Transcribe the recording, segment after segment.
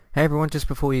Hey everyone, just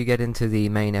before you get into the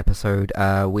main episode,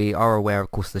 we are aware,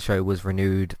 of course, the show was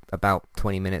renewed about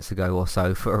 20 minutes ago or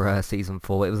so for season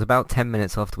 4. It was about 10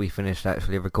 minutes after we finished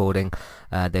actually recording.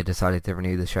 They decided to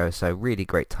renew the show, so really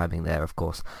great timing there, of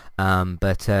course.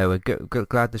 But we're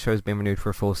glad the show's been renewed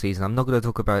for a full season. I'm not going to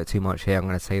talk about it too much here. I'm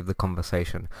going to save the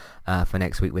conversation for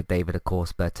next week with David, of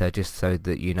course. But just so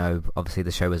that you know, obviously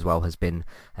the show as well has been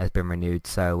renewed,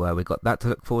 so we've got that to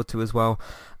look forward to as well.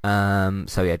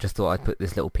 So yeah, just thought I'd put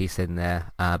this little piece in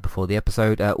there before the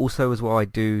episode. Also, as well, I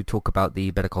do talk about the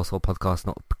Better Call Saul podcast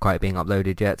not quite being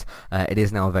uploaded yet. It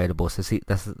is now available. So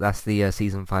that's the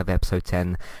season 5 episode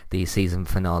 10, the season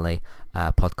finale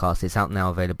podcast. It's out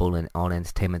now, available on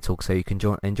Entertainment Talk, so you can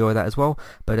enjoy that as well.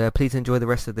 But please enjoy the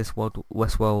rest of this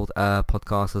Westworld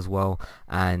podcast as well,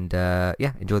 and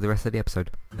yeah, enjoy the rest of the episode.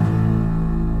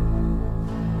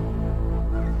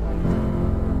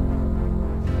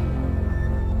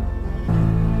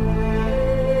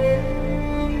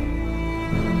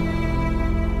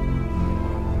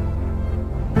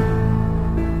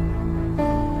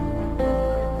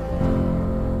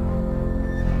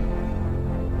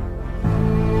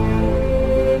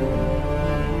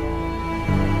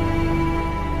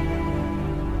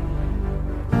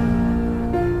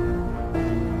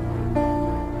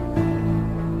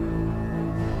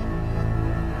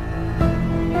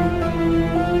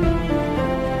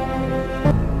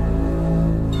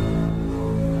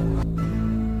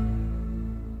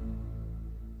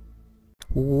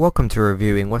 Welcome to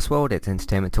Reviewing Westworld. It's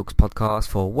Entertainment Talks podcast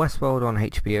for Westworld on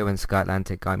HBO and Sky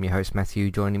Atlantic. I'm your host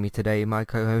Matthew. Joining me today, my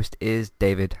co-host is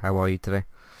David. How are you today?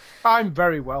 I'm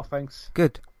very well, thanks.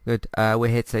 Good. We're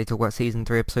here today to talk about season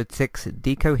 3, episode 6,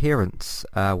 Decoherence.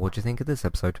 What do you think of this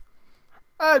episode?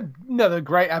 Another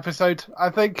great episode, I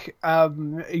think.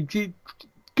 It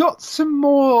got some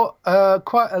more,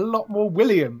 quite a lot more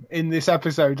William in this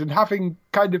episode, and having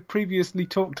kind of previously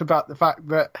talked about the fact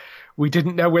that we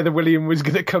didn't know whether William was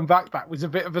going to come back, that was a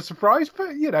bit of a surprise.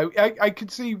 But you know, I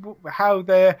could see how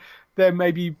they're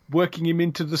maybe working him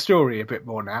into the story a bit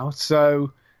more now.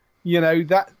 So you know,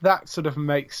 that sort of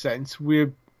makes sense.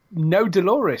 We're no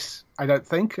Dolores, I don't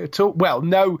think at all. Well,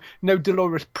 no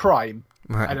Dolores Prime,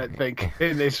 right. I don't think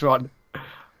in this one,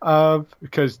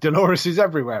 because Dolores is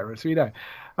everywhere, as we know.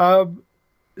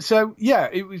 So yeah,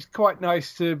 it was quite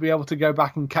nice to be able to go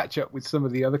back and catch up with some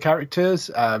of the other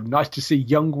characters. Nice to see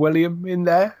young William in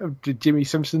there, Jimmy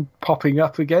Simpson popping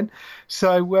up again.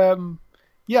 So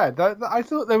yeah, I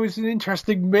thought there was an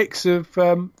interesting mix of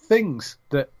things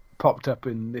that popped up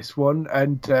in this one,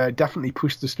 and definitely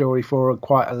pushed the story forward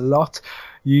quite a lot.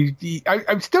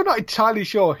 I'm still not entirely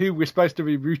sure who we're supposed to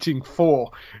be rooting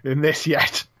for in this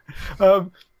yet.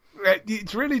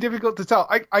 It's really difficult to tell.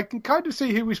 I can kind of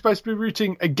see who we're supposed to be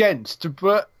rooting against,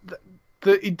 but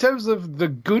in terms of the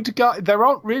good guy, there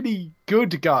aren't really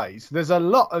good guys. There's a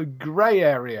lot of grey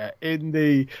area in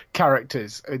the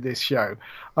characters in this show.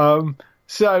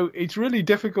 So it's really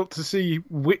difficult to see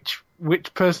which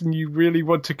person you really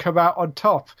want to come out on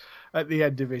top at the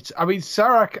end of it. I mean,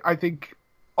 Serac, I think,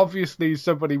 obviously is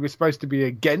somebody we're supposed to be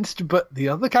against, but the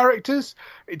other characters,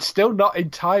 it's still not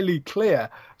entirely clear.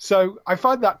 So I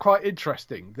find that quite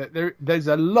interesting, that there's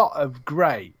a lot of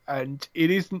grey, and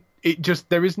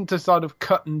there isn't a sort of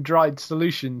cut and dried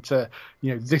solution to,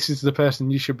 you know, this is the person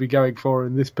you should be going for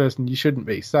and this person you shouldn't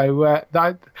be. So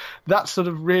that sort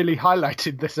of really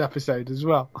highlighted this episode as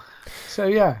well. So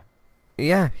yeah.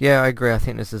 Yeah, I agree. I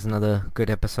think this is another good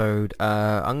episode.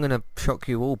 I'm going to shock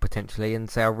you all potentially and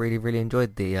say I really, really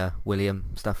enjoyed the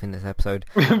William stuff in this episode.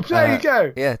 There you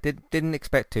go. Yeah, didn't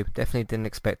expect to. Definitely didn't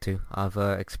expect to. I've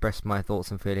expressed my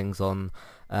thoughts and feelings on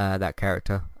that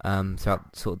character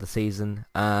throughout sort of the season.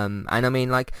 And I mean,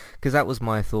 like, because that was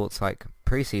my thoughts, like,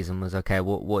 pre-season was, okay,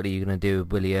 what are you going to do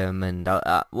with William? And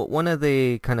one of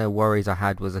the kind of worries I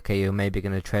had was, okay, you're maybe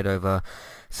going to tread over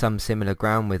some similar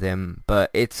ground with him, but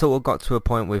it sort of got to a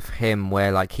point with him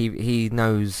where, like, he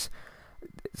knows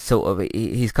sort of,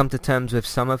 he's come to terms with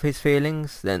some of his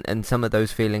feelings and some of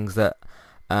those feelings that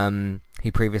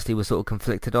he previously was sort of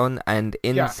conflicted on, and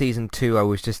in season 2 I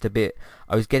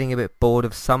was getting a bit bored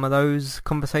of some of those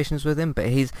conversations with him, but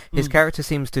his character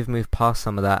seems to have moved past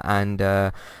some of that, and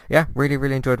yeah, really,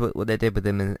 really enjoyed what they did with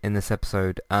him in this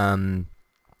episode.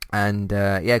 And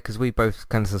yeah, because we both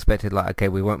kind of suspected, like, okay,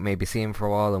 we won't maybe see him for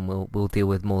a while, and we'll deal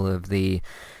with more of the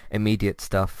immediate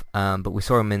stuff. But we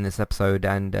saw him in this episode,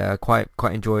 and quite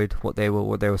enjoyed what they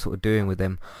were sort of doing with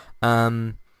him.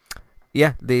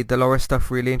 Yeah, the Dolores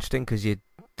stuff really interesting, because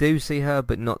do see her,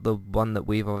 but not the one that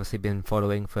we've obviously been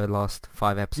following for the last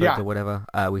 5 episodes or whatever.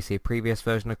 We see a previous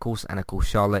version, of course, and of course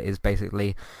Charlotte is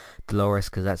basically Dolores,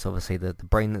 because that's obviously the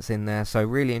brain that's in there. So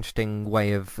really interesting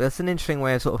way of, that's an interesting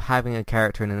way of sort of having a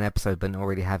character in an episode, but not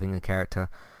really having a character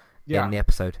in the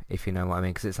episode, if you know what I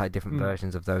mean, because it's like different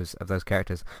versions of those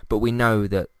characters. But we know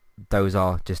that those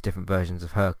are just different versions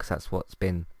of her, because that's what's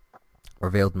been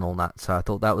revealed and all that. So I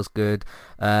thought that was good.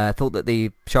 I thought that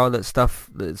the Charlotte stuff,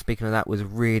 speaking of that, was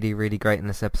really, really great in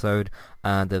this episode.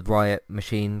 The riot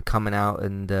machine coming out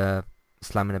and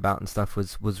slamming about and stuff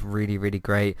was really, really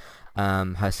great.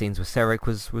 Her scenes with Sarek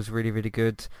was really, really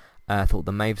good. I thought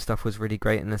the Maeve stuff was really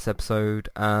great in this episode.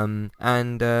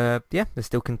 They're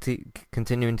still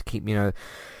continuing to keep,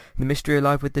 the mystery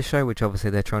alive with this show, which obviously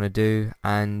they're trying to do,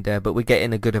 and but we're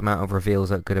getting a good amount of reveals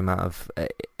at a good amount of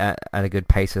at a good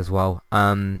pace as well.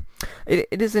 It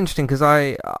is interesting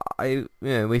because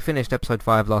we finished episode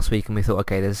 5 last week and we thought,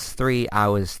 okay, there's 3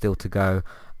 hours still to go.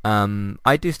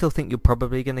 I do still think you're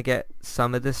probably going to get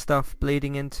some of this stuff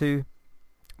bleeding into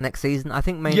next season. I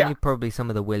think mainly probably some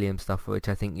of the William stuff, which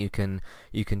I think you can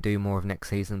do more of next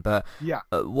season. But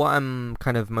what I'm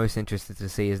kind of most interested to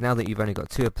see is, now that you've only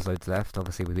got 2 episodes left,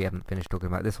 obviously we haven't finished talking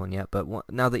about this one yet, but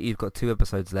now that you've got 2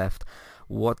 episodes left,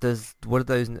 what do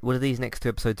these next 2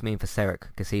 episodes mean for Sarek?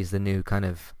 Because he's the new kind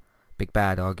of big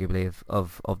bad, arguably,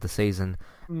 of the season.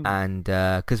 And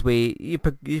because you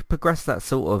progressed that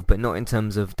sort of, but not in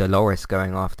terms of Dolores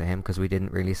going after him, because we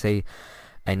didn't really see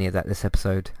any of that this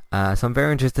episode. So I'm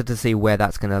very interested to see where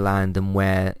that's going to land and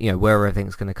where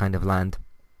everything's going to kind of land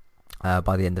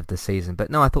by the end of the season.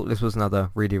 But no, I thought this was another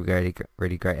really, really,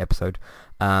 really great episode.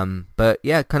 But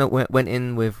yeah, kind of went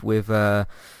in with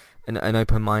an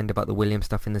open mind about the William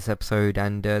stuff in this episode,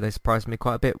 and they surprised me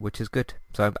quite a bit, which is good.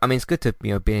 So I mean, it's good to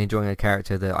be enjoying a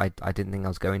character that I didn't think I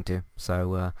was going to.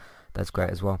 So that's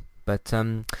great as well. But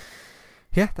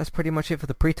yeah, that's pretty much it for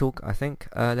the pre-talk, I think.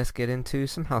 Let's get into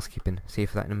some housekeeping. See you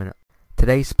for that in a minute.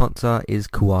 Today's sponsor is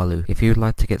Kualu. If you'd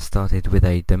like to get started with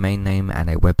a domain name and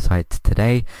a website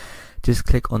today, just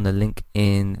click on the link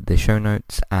in the show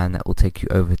notes and that will take you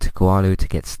over to Kualu to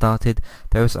get started.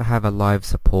 They also have a live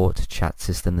support chat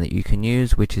system that you can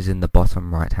use, which is in the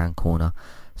bottom right hand corner.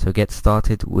 So get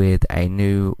started with a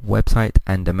new website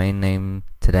and domain name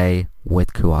today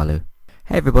with Kualu.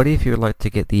 Hey everybody, if you would like to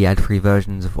get the ad-free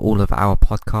versions of all of our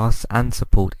podcasts and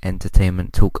support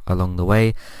Entertainment Talk along the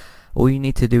way, all you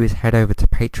need to do is head over to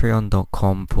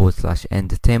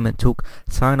patreon.com/entertainment talk.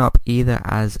 Sign up either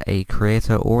as a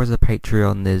creator or as a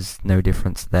Patreon. There's no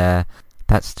difference there.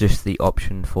 That's just the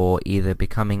option for either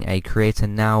becoming a creator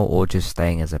now or just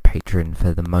staying as a patron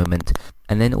for the moment.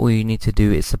 And then all you need to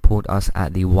do is support us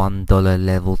at the $1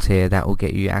 level tier. That will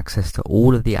get you access to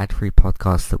all of the ad-free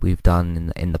podcasts that we've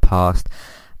done in the past,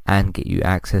 and get you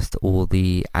access to all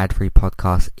the ad-free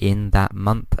podcasts in that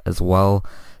month as well.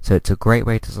 So it's a great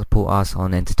way to support us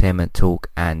on Entertainment Talk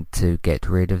and to get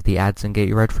rid of the ads and get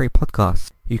your ad-free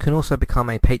podcasts. You can also become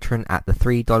a patron at the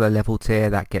 $3 level tier.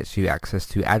 That gets you access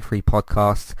to ad-free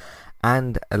podcasts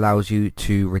and allows you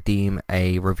to redeem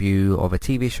a review of a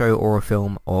TV show or a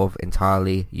film of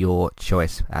entirely your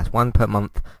choice. That's one per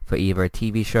month for either a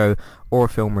TV show or a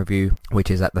film review, which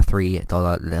is at the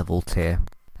 $3 level tier.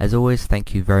 As always,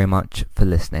 thank you very much for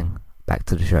listening. Back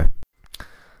to the show.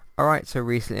 Alright, so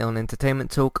recently on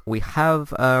Entertainment Talk, we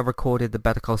have recorded the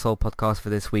Better Call Saul podcast for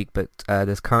this week, but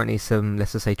there's currently some,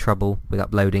 let's just say, trouble with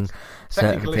uploading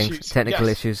certain things. Technical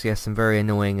issues, yes, some very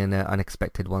annoying and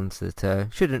unexpected ones that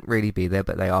shouldn't really be there,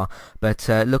 but they are. But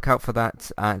look out for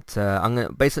that. I'm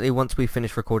gonna basically, once we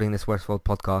finish recording this Westworld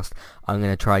podcast, I'm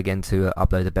going to try again to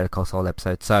upload a Better Call Saul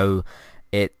episode. So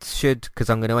it should, because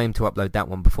I'm going to aim to upload that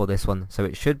one before this one, so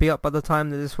it should be up by the time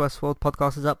that this Westworld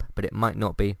podcast is up, but it might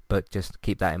not be, but just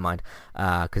keep that in mind,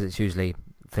 because it's usually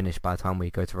finished by the time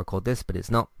we go to record this, but it's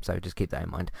not, so just keep that in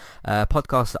mind.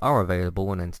 Podcasts are available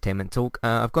on Entertainment Talk.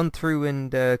 I've gone through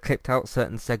and clipped out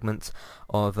certain segments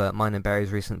of mine and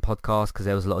Barry's recent podcast, because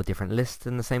there was a lot of different lists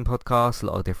in the same podcast, a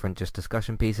lot of different just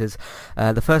discussion pieces.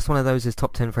 The first one of those is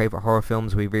top 10 favourite horror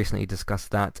films. We recently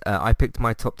discussed that. I picked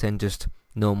my top 10 just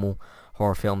normal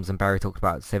horror films, and Barry talked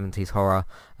about 70s horror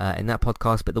in that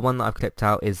podcast, but the one that I've clipped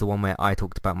out is the one where I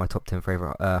talked about my top 10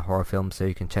 favourite horror films, so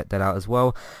you can check that out as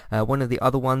well. One of the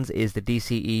other ones is the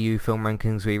DCEU film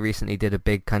rankings. We recently did a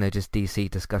big kind of just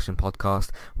DC discussion podcast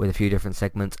with a few different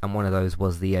segments, and one of those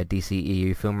was the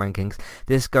DCEU film rankings.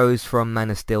 This goes from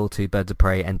Man of Steel to Birds of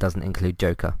Prey and doesn't include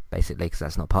Joker, basically, because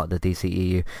that's not part of the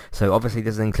DCEU. So obviously it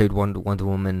doesn't include Wonder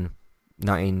Woman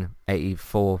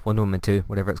 1984 Wonder Woman 2,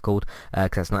 whatever it's called,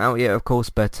 because that's not out yet, of course,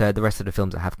 but the rest of the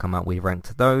films that have come out, we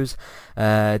ranked those.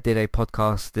 Did a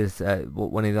podcast,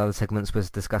 one of the other segments was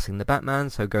discussing the Batman,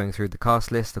 so going through the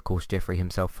cast list, of course, Jeffrey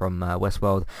himself from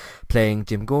Westworld playing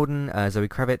Jim Gordon, Zoe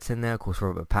Kravitz in there, of course,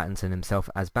 Robert Pattinson himself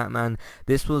as Batman.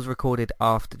 This was recorded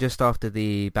just after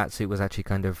the Batsuit was actually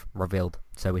kind of revealed,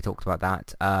 so we talked about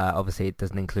that. Obviously, it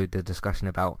doesn't include the discussion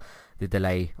about the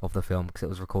delay of the film because it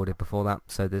was recorded before that,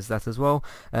 so there's that as well.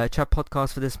 Chat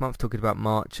podcast for this month talking about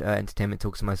March Entertainment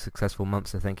Talks, the most successful month,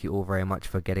 so thank you all very much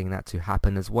for getting that to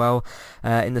happen as well.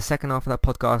 In the second half of that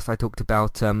podcast, I talked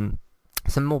about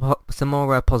some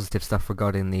more positive stuff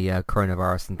regarding the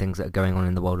coronavirus and things that are going on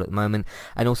in the world at the moment,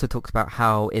 and also talked about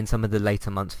how in some of the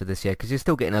later months for this year, because you're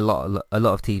still getting a lot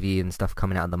of TV and stuff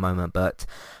coming out at the moment, but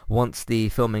once the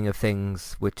filming of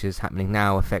things which is happening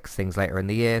now affects things later in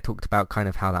the year, talked about kind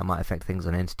of how that might affect things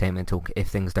on Entertainment Talk if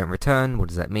things don't return. What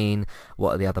does that mean?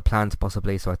 What are the other plans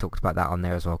possibly? So I talked about that on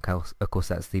there as well. Of course,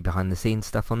 that's the behind the scenes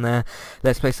stuff on there.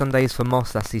 Let's Play Sundays for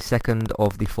Moss, that's the second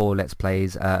of the 4 Let's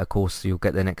Plays. Of course, you'll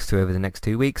get the next 2 over the next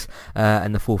 2 weeks,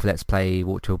 and the 4th Let's Play,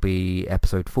 which will be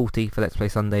episode 40 for Let's Play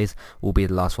Sundays, will be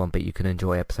the last one, but you can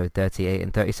enjoy episode 38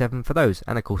 and 37 for those,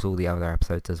 and of course all the other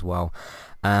episodes as well.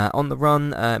 On the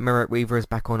run, Merritt Weaver is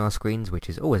back on our screens, which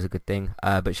is always a good thing,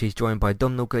 but she's joined by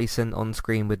Domhnall Gleeson on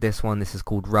screen with this one. This is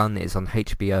called Run. It's on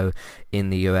HBO in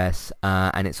the US,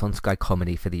 and it's on Sky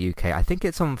Comedy for the UK. I think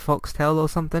it's on Foxtel or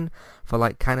something for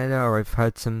like Canada, or I've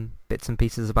heard some bits and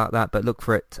pieces about that, but look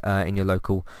for it in your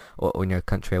local or in your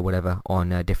country or whatever on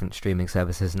different streaming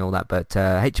services and all that. But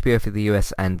HBO for the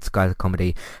US and Sky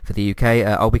Comedy for the UK.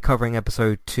 I'll be covering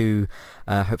episode 2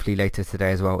 hopefully later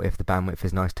today as well, if the bandwidth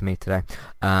is nice to me today,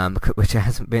 which it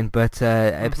hasn't been, but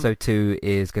episode 2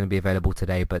 is going to be available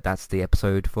today, but that's the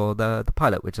episode for the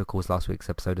pilot, which of course last week's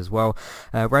episode as well.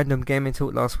 Random Gaming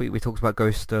Talk last week, we talked about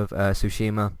Ghost of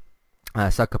Tsushima,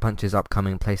 Sucker Punch's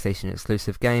upcoming PlayStation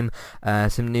exclusive game.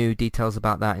 Some new details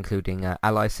about that, including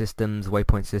Ally systems,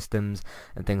 Waypoint systems,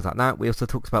 and things like that. We also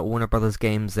talked about Warner Brothers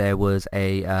games. There was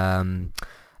a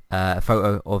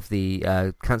photo of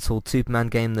the cancelled Superman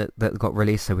game that got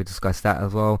released, so we discussed that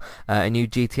as well. A new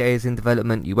GTA is in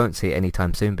development. You won't see it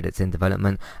anytime soon, but it's in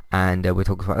development, and we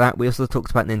talked about that. We also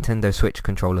talked about Nintendo Switch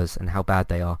controllers and how bad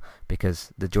they are,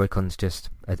 because the Joy-Cons just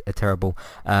are terrible.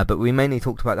 But we mainly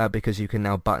talked about that because you can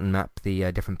now button map the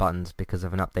different buttons because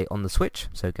of an update on the Switch,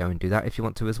 so go and do that if you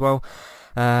want to as well.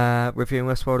 Reviewing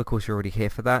Westworld, of course you're already here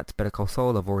for that. Better Call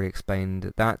Saul, I've already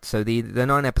explained that. So the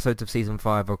 9 episodes of season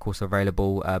 5 are of course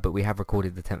available, but we have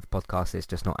recorded the 10th podcast. It's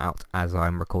just not out as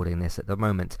I'm recording this at the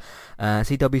moment.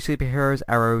 CW Superheroes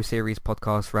Arrow series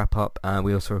podcast wrap up.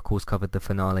 We also of course covered the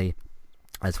finale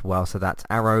as well, so that's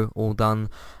Arrow all done.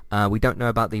 We don't know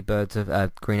about the Birds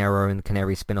of Green Arrow and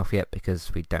Canary spin-off yet,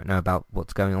 because we don't know about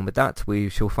what's going on with that. We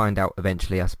shall find out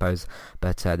eventually, I suppose,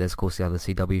 but there's of course the other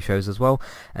CW shows as well,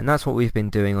 and that's what we've been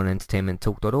doing on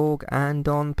entertainmenttalk.org and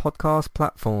on podcast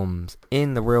platforms.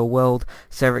 In the real world,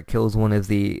 Sarek kills one of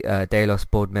the Delos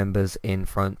board members in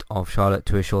front of Charlotte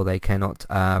to assure they cannot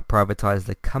privatize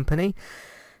the company,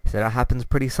 so that happens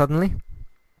pretty suddenly.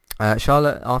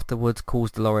 Charlotte afterwards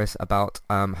calls Dolores about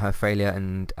her failure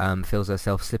and feels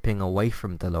herself slipping away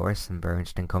from Dolores. Some very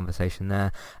interesting conversation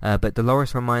there. But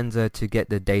Dolores reminds her to get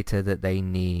the data that they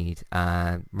need.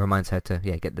 Reminds her to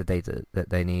get the data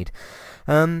that they need.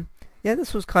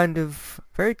 This was kind of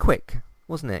very quick,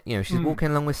 wasn't it? You know, she's walking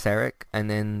along with Sarek,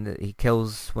 and then he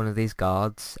kills one of these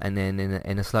guards, and then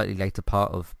in a slightly later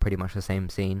part of pretty much the same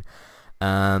scene,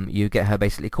 you get her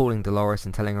basically calling Dolores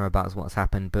and telling her about what's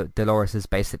happened, but Dolores is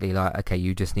basically like, okay,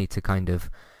 you just need to kind of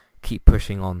keep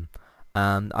pushing on.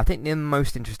 I think the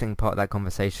most interesting part of that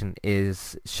conversation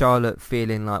is Charlotte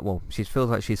feeling like, well, she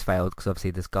feels like she's failed because obviously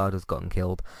this guard has gotten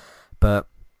killed, but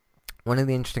one of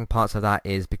the interesting parts of that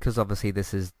is because obviously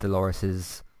this is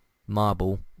Dolores's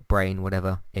marble, brain,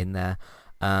 whatever, in there,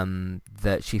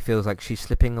 that she feels like she's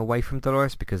slipping away from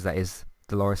Dolores because that is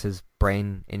Dolores's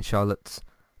brain in Charlotte's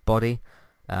body,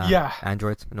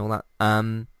 androids and all that.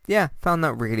 Found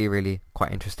that really, really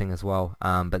quite interesting as well.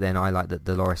 But then I like that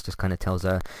Dolores just kind of tells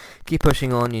her, keep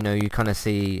pushing on. You know, you kind of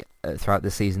see throughout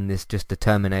the season this just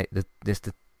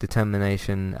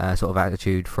determination sort of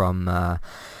attitude from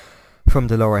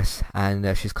Dolores,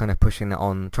 and she's kind of pushing that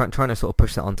on, trying to sort of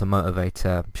push that on to motivate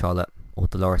Charlotte or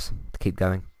Dolores to keep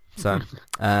going. So,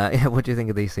 what do you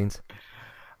think of these scenes?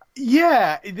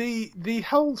 Yeah, the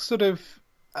whole sort of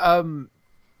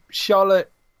Charlotte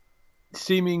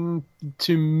seeming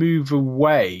to move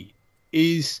away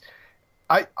is,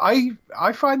 I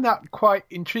find that quite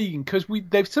intriguing, because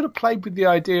they've sort of played with the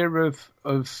idea of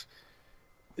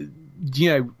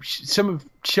some of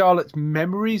Charlotte's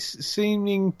memories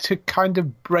seeming to kind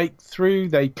of break through.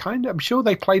 I'm sure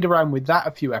they played around with that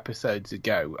a few episodes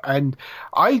ago, and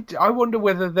I wonder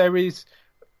whether there is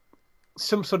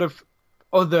some sort of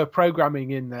other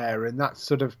programming in there, and that's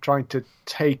sort of trying to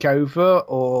take over,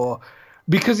 or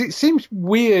because it seems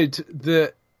weird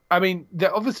that. I mean,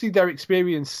 obviously their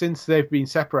experience since they've been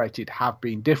separated have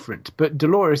been different, but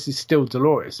Dolores is still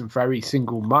Dolores and very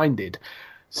single-minded.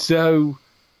 So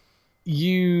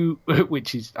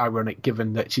which is ironic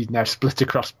given that she's now split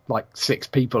across like 6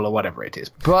 people or whatever it is.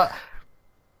 But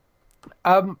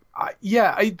that's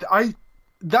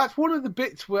one of the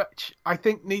bits which I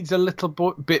think needs a little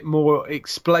bit more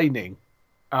explaining,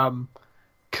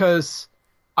 because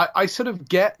I sort of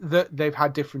get that they've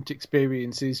had different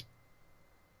experiences.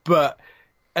 But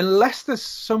unless there's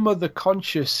some other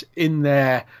conscious in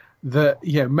there that,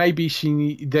 maybe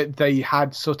that they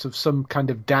had sort of some kind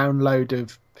of download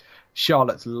of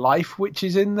Charlotte's life, which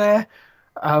is in there,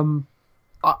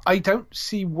 I don't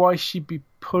see why she'd be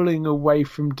pulling away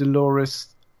from Dolores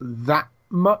that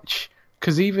much.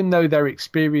 Because even though their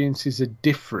experiences are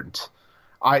different,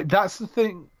 that's the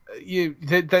thing.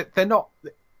 They're not.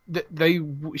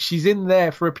 She's in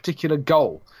there for a particular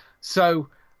goal. So.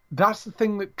 That's the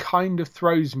thing that kind of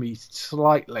throws me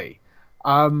slightly.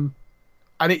 And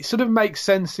it sort of makes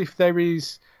sense if there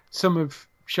is some of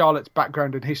Charlotte's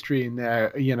background and history in there,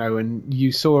 and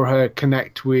you saw her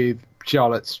connect with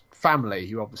Charlotte's family,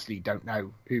 who obviously don't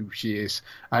know who she is,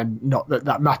 and not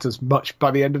that matters much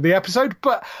by the end of the episode,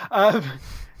 but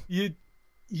you've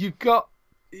got,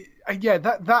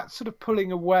 that sort of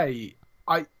pulling away.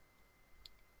 I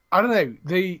don't know,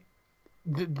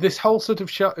 this whole sort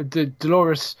of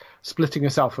Dolores splitting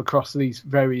herself across these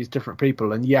various different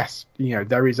people, and yes,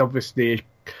 there is obviously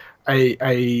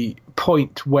a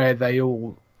point where they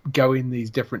all go in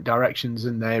these different directions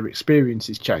and their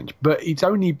experiences change, but it's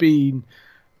only been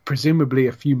presumably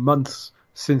a few months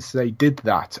since they did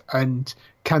that, and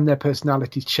can their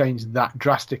personalities change that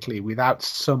drastically without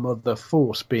some other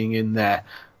force being in there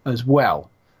as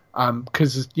well?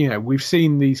 Because we've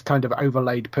seen these kind of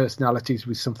overlaid personalities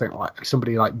with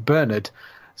somebody like Bernard.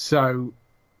 So,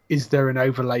 is there an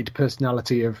overlaid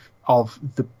personality of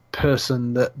the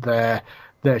person that they're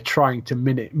trying to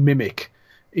mimic?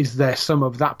 Is there some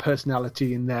of that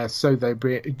personality in there so they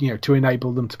to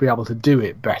enable them to be able to do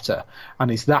it better?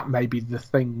 And is that maybe the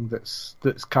thing that's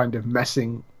kind of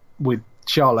messing with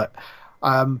Charlotte?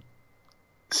 So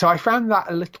I found that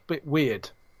a little bit weird.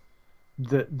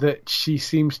 That she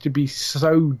seems to be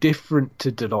so different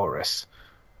to Dolores,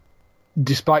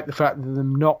 despite the fact of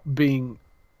them not being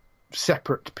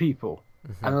separate people,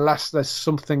 unless there's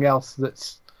something else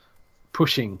that's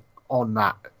pushing on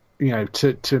that,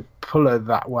 to pull her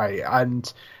that way.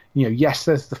 And yes,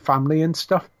 there's the family and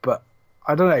stuff, but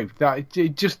I don't know, that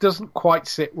it just doesn't quite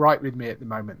sit right with me at the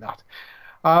moment. That,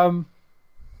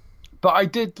 but I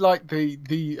did like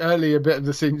the earlier bit of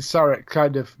the scene, Sarek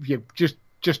kind of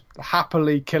just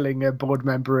happily killing a board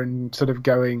member and sort of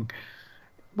going,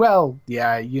 well,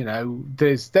 yeah,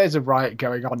 there's a riot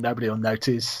going on, nobody will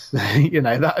notice.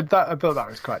 That I thought that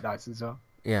was quite nice as well.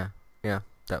 Yeah,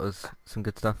 that was some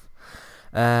good stuff.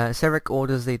 Sarek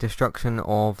orders the destruction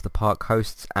of the park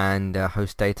hosts and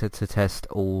host data to test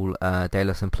all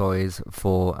Delos employees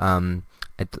for a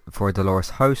Dolores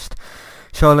host.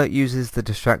 Charlotte uses the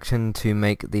distraction to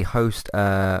make the host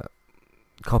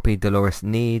copy Dolores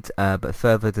needs, but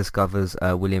further discovers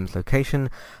William's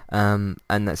location, and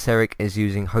that Sarek is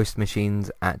using host machines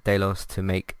at Delos to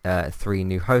make 3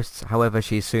 new hosts. However,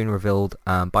 she is soon revealed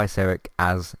by Sarek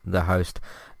as the host,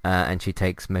 and she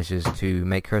takes measures to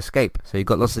make her escape. So you've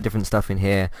got lots of different stuff in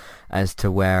here as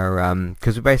to where,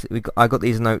 because I got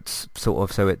these notes sort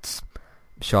of, so it's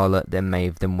Charlotte, then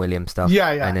Maeve, then William stuff,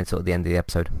 and then sort of the end of the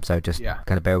episode. So just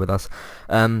kind of bear with us.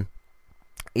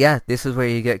 This is where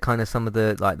you get kind of some of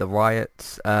the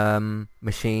riots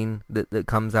machine that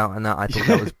comes out, and that I thought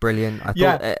that was brilliant. I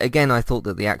thought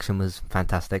that the action was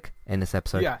fantastic in this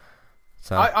episode. Yeah.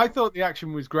 So I thought the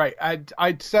action was great.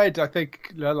 I'd said, I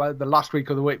think like the last week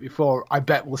or the week before, I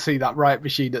bet we'll see that riot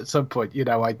machine at some point.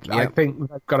 I think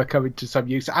they've got to come into some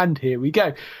use, and here we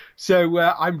go. So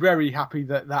I'm very happy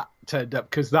that turned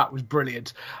up, because that was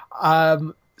brilliant.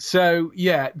 So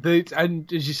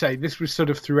and as you say, this was sort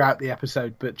of throughout the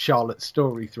episode, but Charlotte's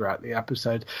story throughout the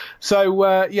episode. So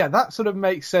that sort of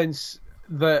makes sense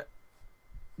that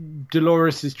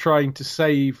Dolores is trying to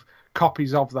save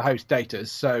copies of the host data.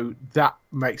 So that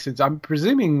makes sense. I'm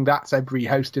presuming that's every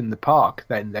host in the park.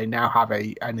 Then they now have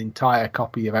an entire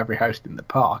copy of every host in the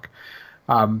park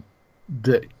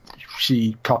that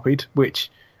she copied,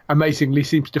 which amazingly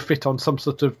seems to fit on some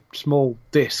sort of small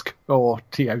disc or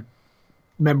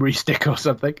memory stick or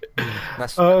something.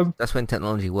 That's when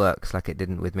technology works, like it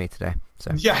didn't with me today.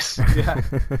 So yes,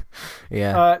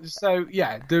 yeah,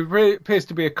 yeah. There appears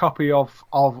to be a copy of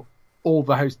all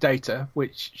the host data,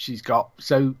 which she's got,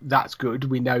 so that's good.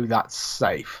 We know that's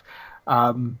safe.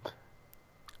 I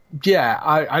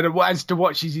don't know as to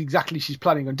what she's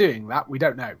planning on doing. That we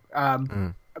don't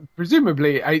know.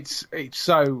 Presumably, it's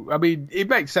so. I mean, it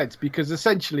makes sense because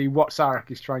essentially what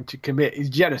Sarek is trying to commit is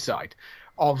genocide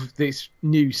of this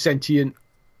new sentient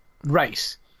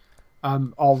race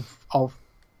of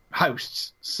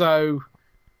hosts. So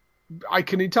I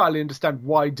can entirely understand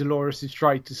why Dolores is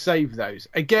trying to save those.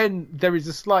 Again, there is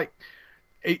a slight.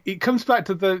 It comes back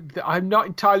to the I'm not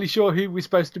entirely sure whose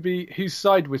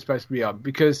side we're supposed to be on,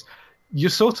 because you're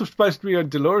sort of supposed to be on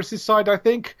Dolores' side, I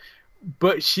think,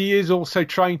 but she is also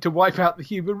trying to wipe out the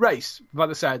human race by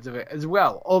the sounds of it as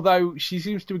well. Although she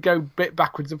seems to go a bit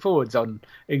backwards and forwards on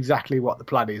exactly what the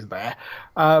plan is there.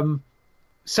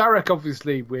 Sarek,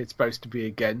 obviously, we're supposed to be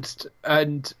against,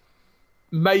 and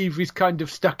Maeve is kind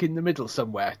of stuck in the middle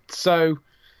somewhere. So,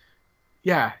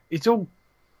 yeah, it's all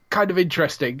kind of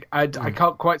interesting, and I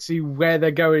can't quite see where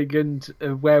they're going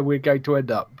and where we're going to end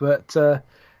up. But the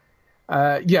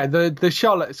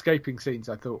Charlotte escaping scenes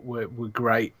I thought were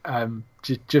great.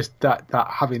 Just that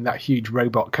having that huge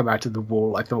robot come out of the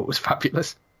wall, I thought was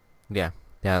fabulous. Yeah,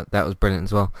 that was brilliant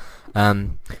as well.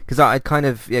 Because I kind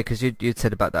of because you'd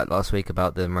said about that last week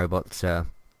about the robots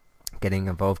getting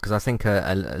involved, because I think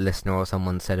a listener or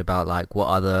someone said about like what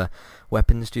other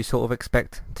weapons do you sort of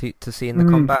expect to see in the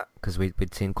combat, because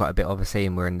we'd seen quite a bit obviously,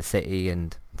 and we're in the city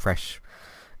and fresh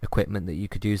equipment that you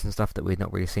could use and stuff that we'd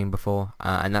not really seen before,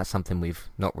 and that's something we've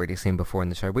not really seen before in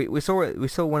the show. We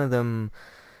saw one of them.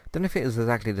 Don't know if it was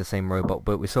exactly the same robot,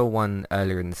 but we saw one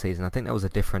earlier in the season. I think that was a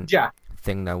different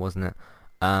thing though, wasn't it?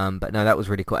 But no, that was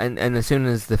really cool. And as soon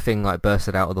as the thing like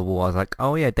bursted out of the wall, I was like,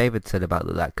 oh yeah, David said about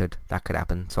that could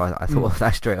happen. So I thought of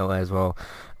that straight away as well.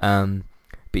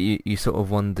 But you sort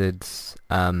of wondered,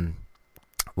 what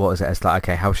was it? It's like,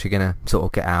 okay, how's she gonna sort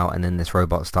of get out? And then this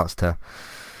robot starts to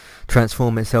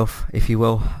transform itself, if you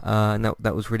will. And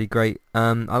that was really great.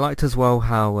 I liked as well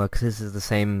how, because this is the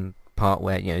same part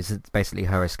where it's basically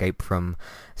her escape from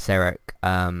Sarek.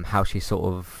 How she sort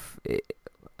of.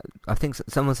 I think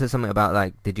someone said something about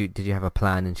like, did you have a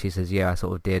plan? And she says, yeah, I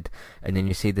sort of did. And then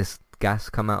you see this gas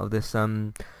come out of this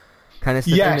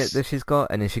canister thing that she's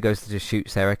got, and then she goes to just shoot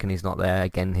Sarek, and he's not there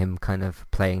again. Him kind of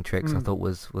playing tricks, I thought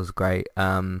was great.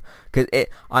 Because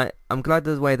I'm glad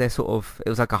the way they sort of, it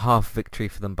was like a half victory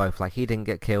for them both. Like he didn't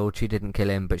get killed, she didn't kill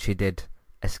him, but she did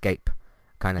escape,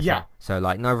 kind of thing. So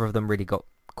like neither of them really got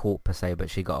caught per se,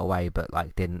 but she got away, but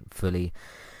like didn't fully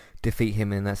defeat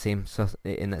him in that scene. So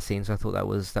I thought that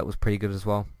was pretty good as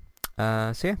well.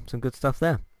 So yeah, some good stuff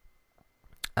there.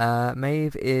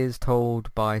 Maeve is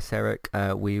told by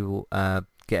Sarek we will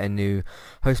get a new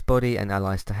host body and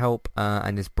allies to help,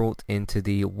 and is brought into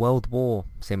the World War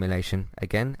simulation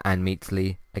again and meets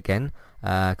Lee again.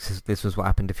 Cause this was what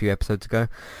happened a few episodes ago.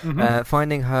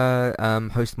 Finding her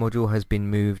host module has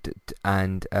been moved,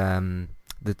 and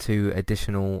the two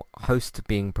additional hosts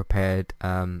being prepared,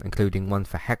 including one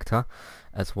for Hector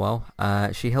as well.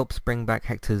 She helps bring back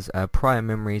Hector's prior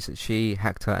memories. She,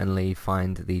 Hector, and Lee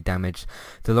find the damaged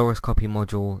Dolores copy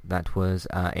module that was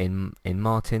in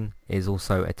Martin is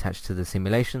also attached to the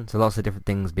simulation. So lots of different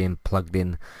things being plugged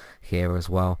in here as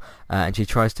well. And she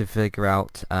tries to figure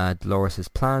out Dolores'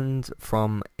 plans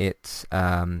from its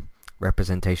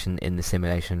representation in the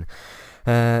simulation.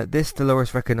 This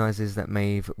Dolores recognizes that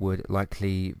Maeve would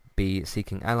likely be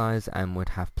seeking allies and would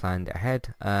have planned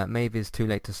ahead. Maeve is too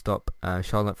late to stop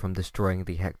Charlotte from destroying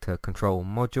the Hector control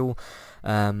module.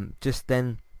 Just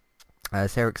then,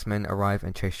 Sarek's men arrive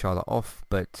and chase Charlotte off,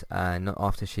 but not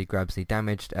after she grabs the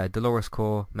damaged Dolores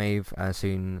core. Maeve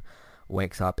soon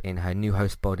wakes up in her new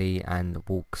host body and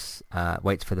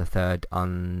waits for the third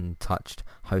untouched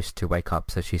host to wake up.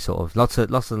 So she's sort of lots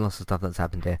of stuff that's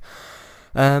happened here.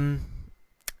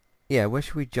 Yeah, where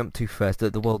should we jump to first?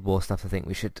 The World War stuff I think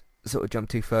we should sort of jump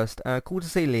to first. Cool to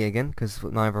see Lee again, because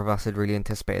neither of us had really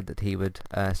anticipated that he would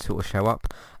sort of show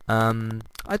up.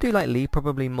 I do like Lee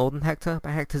probably more than Hector,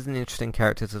 but Hector's an interesting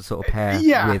character to sort of pair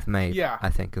with Maeve, I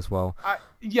think, as well.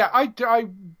 I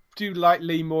do like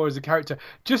Lee more as a character.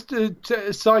 Just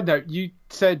a side note, you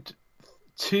said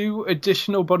 2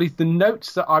 additional bodies. The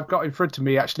notes that I've got in front of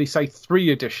me actually say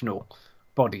 3 additional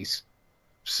bodies.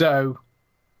 So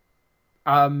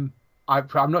I'm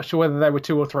not sure whether there were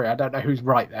 2 or 3. I don't know who's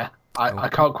right there. I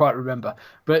can't quite remember.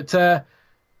 But so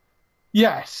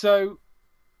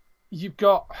you've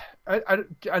got, and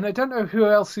I don't know who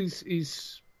else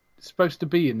is supposed to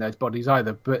be in those bodies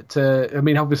either. But I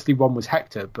mean, obviously one was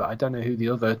Hector, but I don't know who the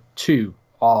other two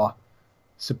are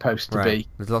supposed to be.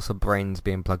 There's lots of brains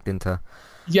being plugged into.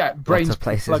 Yeah, brains lots of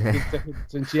places. plugged into him,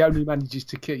 and she only manages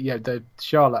to kill. Yeah, the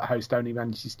Charlotte host only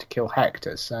manages to kill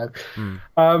Hector. So,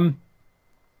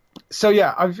 so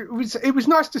yeah, it was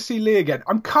nice to see Lee again.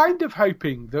 I'm kind of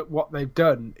hoping that what they've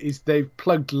done is they've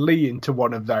plugged Lee into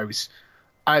one of those,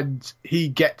 and he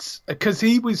gets, because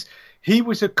he was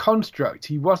a construct.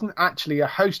 He wasn't actually a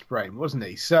host brain, wasn't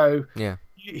he? So yeah.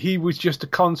 He was just a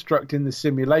construct in the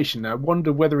simulation. I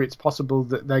wonder whether it's possible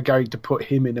that they're going to put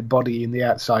him in a body in the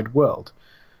outside world.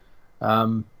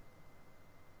 That's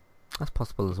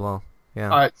possible as well.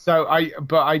 Yeah.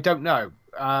 But I don't know.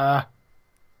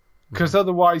 Because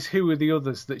otherwise, who are the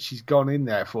others that she's gone in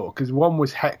there for? Because one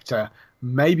was Hector,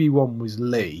 maybe one was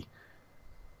Lee.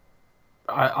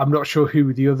 I'm not sure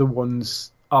who the other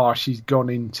ones are she's gone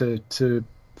in to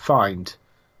find.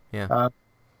 Yeah.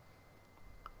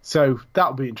 So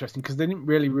that'll be interesting because they didn't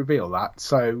really reveal that.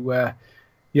 So,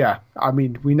 yeah, I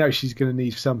mean, we know she's going to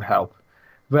need some help.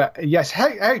 But yes,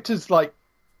 Hector's like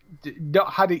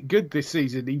not had it good this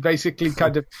season. He basically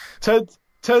kind of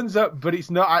turns up, but it's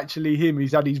not actually him.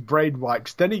 He's had his brain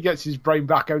wiped. Then he gets his brain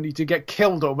back only to get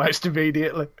killed almost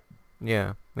immediately.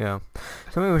 Yeah.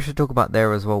 Something we should talk about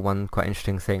there as well. One quite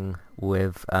interesting thing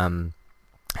with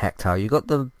Hector. You got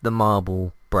the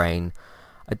marble brain.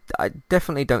 I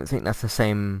definitely don't think that's the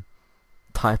same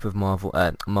type of marble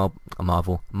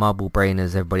brain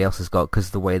as everybody else has got, because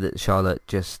the way that Charlotte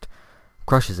just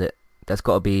crushes it, that's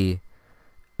got to be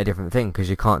a different thing, because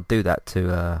you can't do that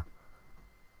to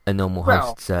a normal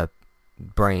host's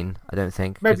brain, I don't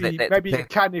think. Maybe you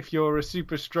can if you're a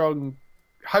super strong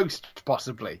host,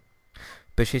 possibly.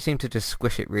 But she seemed to just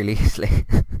squish it really easily.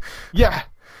 Yeah.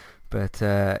 But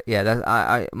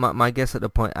yeah, my guess at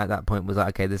that point was like,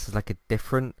 okay, this is like a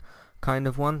different kind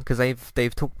of one, because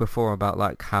they've talked before about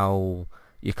like how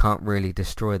you can't really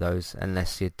destroy those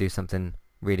unless you do something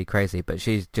really crazy. But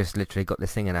she's just literally got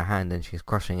this thing in her hand and she's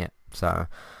crushing it. So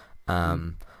I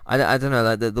don't know,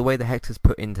 like the way that Hector's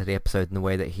put into the episode and the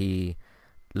way that he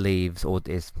leaves or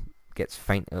gets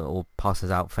faint or passes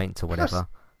out faint or whatever.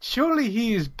 Surely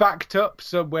he is backed up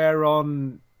somewhere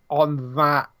on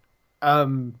that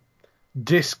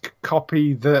disc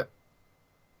copy that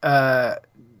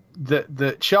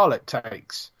Charlotte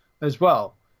takes as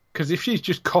well. Because if she's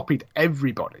just copied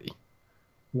everybody,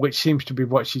 which seems to be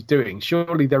what she's doing,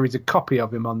 surely there is a copy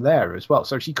of him on there as well.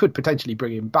 So she could potentially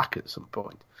bring him back at some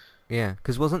point. Yeah,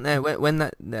 because wasn't there when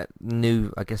that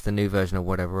new, I guess the new version or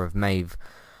whatever of Maeve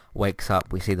wakes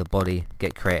up, we see the body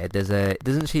get created.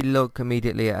 Doesn't she look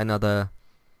immediately at another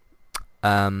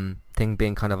thing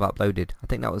being kind of uploaded? I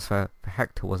think that was for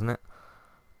Hector, wasn't it?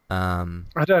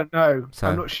 I don't know. So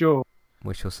I'm not sure.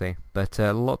 We shall see. But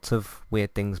lots of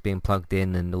weird things being plugged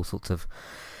in and all sorts of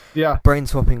Yeah. brain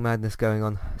swapping madness going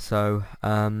on. So,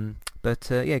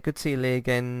 yeah, good to see Lee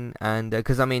again. And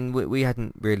because I mean, we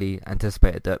hadn't really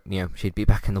anticipated that she'd be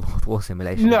back in the World War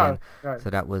simulation again. No. So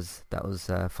that was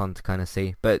fun to kind of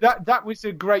see. But that was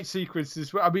a great sequence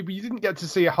as well. I mean, you didn't get to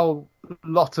see a whole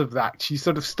lot of that. She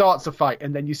sort of starts a fight,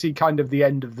 and then you see kind of the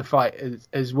end of the fight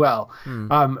as well.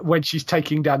 When she's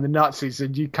taking down the Nazis,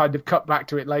 and you kind of cut back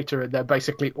to it later, and they're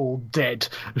basically all dead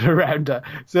around her.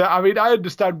 So I mean, I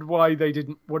understand why they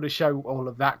didn't want to show all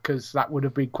of that, because that would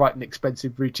have been quite an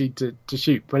expensive routine to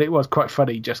shoot. But it was quite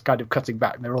funny, just kind of cutting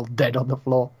back, and they're all dead on the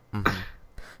floor. Mm-hmm.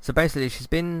 So basically,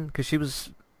 because she was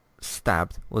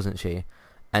stabbed, wasn't she?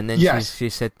 And then Yes. she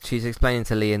said she's explaining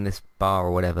to Lee in this bar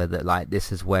or whatever that like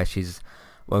this is where she's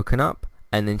woken up,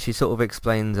 and then she sort of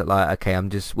explains that like, okay, I'm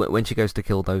just when she goes to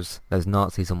kill those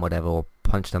Nazis and whatever, or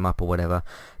punch them up or whatever,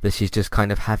 that she's just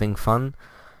kind of having fun.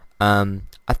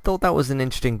 I thought that was an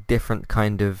interesting, different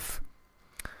kind of.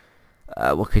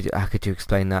 How could you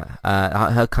explain that?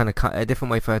 Her kind of a different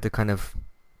way for her to kind of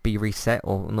be reset,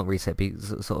 or not reset, be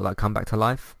sort of like come back to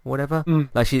life, or whatever.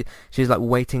 Like she's like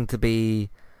waiting to be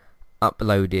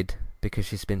uploaded because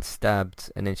she's been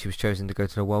stabbed, and then she was chosen to go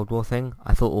to the World War thing.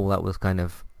 I thought all that was kind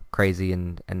of crazy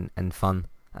and fun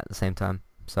at the same time.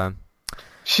 So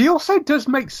she also does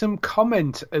make some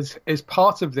comment as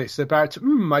part of this about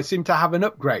I seem to have an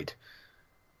upgrade.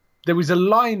 There was a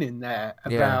line in there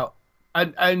about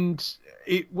and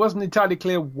it wasn't entirely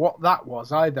clear what that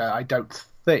was either, I don't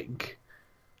think,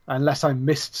 unless I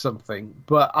missed something.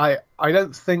 But I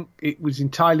don't think it was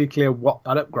entirely clear what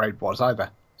that upgrade was either.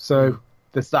 So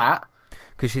there's that.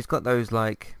 Because she's got those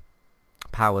like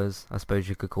powers, I suppose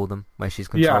you could call them, where she's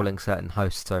controlling certain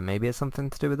hosts. So maybe it's something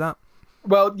to do with that.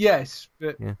 Well, yes,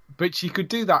 but she could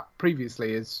do that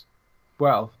previously as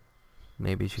well.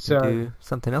 Maybe she So- can do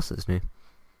something else that's new, I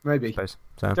Maybe. suppose.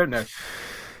 So Don't know.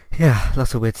 yeah,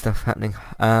 lots of weird stuff happening.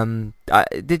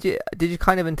 Did you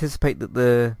kind of anticipate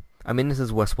that I mean, this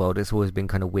is Westworld. It's always been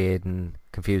kind of weird and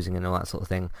confusing and all that sort of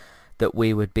thing. That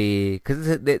we would be,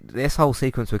 because this whole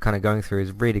sequence we're kind of going through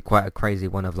is really quite a crazy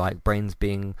one of like brains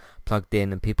being plugged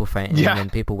in and people fainting Yeah.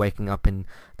 and people waking up in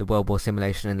the World War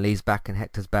simulation and Lee's back and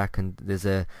Hector's back and there's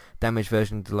a damaged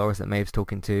version of Dolores that Maeve's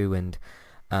talking to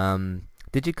and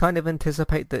did you kind of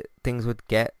anticipate that things would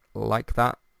get like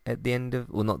that at the end of,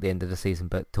 well, not the end of the season,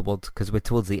 but because we're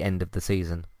towards the end of the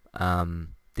season.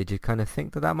 Did you kind of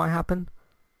think that might happen?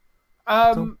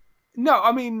 No,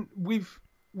 I mean we've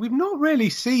not really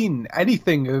seen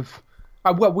anything of.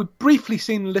 Well, we've briefly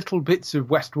seen little bits of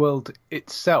Westworld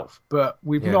itself, but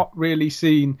we've Yeah. not really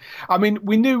seen. I mean,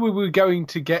 we knew we were going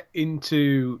to get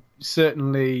into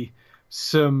certainly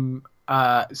some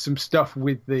stuff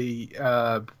with the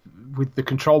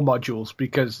control modules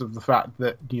because of the fact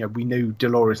that we knew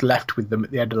Dolores left with them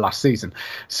at the end of last season,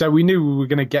 so we knew we were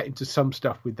going to get into some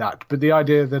stuff with that. But the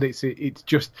idea that it's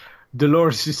just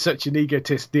Dolores is such an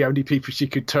egotist, the only people she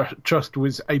could trust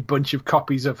was a bunch of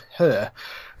copies of her,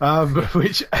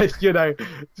 which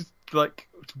just like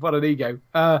what an ego.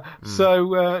 So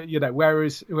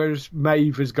whereas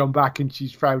Maeve has gone back and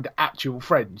she's found actual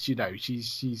friends,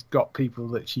 she's got people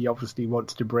that she obviously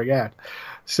wants to bring out.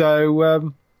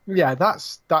 So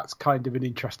that's kind of an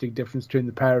interesting difference between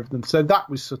the pair of them. So that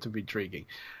was sort of intriguing.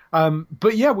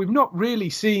 But yeah, we've not really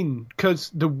seen, because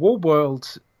the War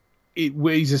World, it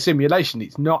is a simulation.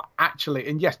 It's not actually,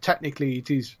 and yes, technically it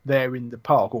is there in the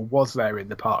park, or was there in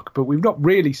the park, but we've not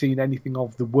really seen anything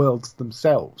of the worlds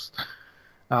themselves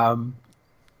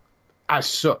as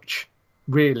such,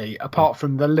 really, apart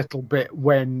from the little bit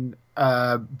when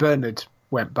Bernard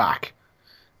went back.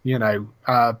 We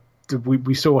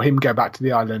saw him go back to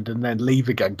the island and then leave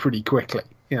again pretty quickly.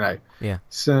 Yeah.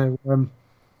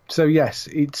 So yes,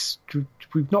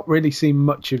 we've not really seen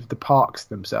much of the parks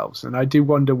themselves, and I do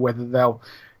wonder whether they'll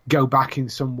go back in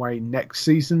some way next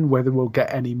season, whether we'll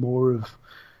get any more of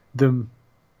them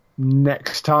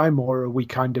next time, or are we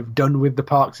kind of done with the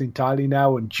parks entirely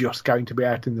now and just going to be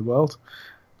out in the world?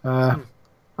 I'm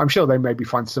sure they maybe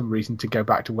find some reason to go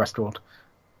back to Westworld.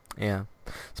 Yeah.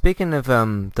 Speaking of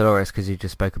Dolores, because you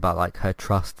just spoke about like her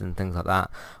trust and things like that,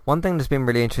 one thing that's been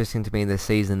really interesting to me this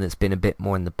season that's been a bit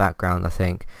more in the background, I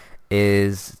think,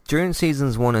 is during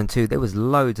seasons 1 and 2 there was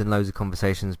loads and loads of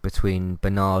conversations between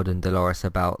Bernard and Dolores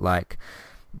about like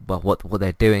what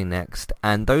they're doing next,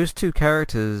 and those two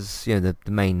characters, the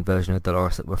main version of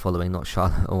Dolores that we're following, not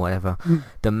Charlotte or whatever,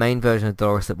 the main version of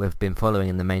Dolores that we've been following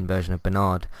and the main version of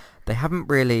Bernard, they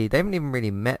haven't even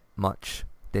really met much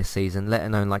this season, let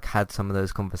alone like had some of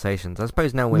those conversations. I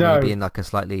suppose now we're maybe in like a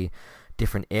slightly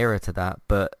different era to that,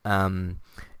 but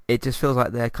it just feels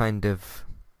like their kind of,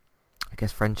 I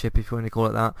guess, friendship, if you want to call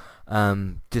it that,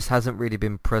 just hasn't really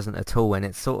been present at all, and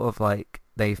it's sort of like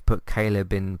they've put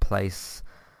Caleb in place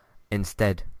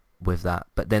instead with that.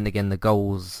 But then again, the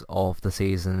goals of the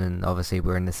season, and obviously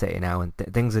we're in the city now, and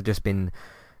things have just been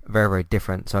very, very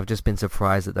different, so I've just been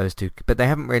surprised at those two, but they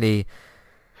haven't really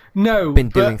been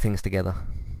doing things together.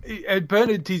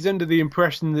 Bernard is under the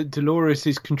impression that Dolores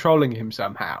is controlling him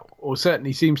somehow, or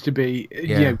certainly seems to be,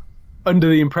 under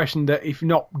the impression that if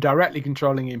not directly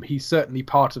controlling him, he's certainly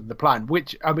part of the plan,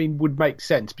 which, I mean, would make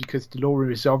sense because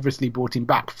Dolores obviously brought him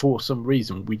back for some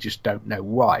reason. We just don't know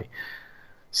why.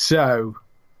 So,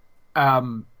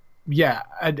 yeah,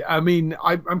 I mean,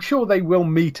 I'm sure they will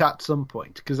meet at some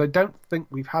point, because I don't think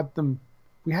we had them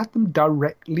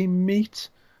directly meet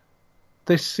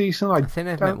this season. I think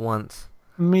they've met once.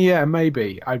 Yeah,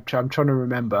 maybe. I'm trying to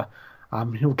remember.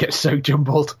 He'll get so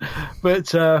jumbled.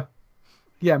 But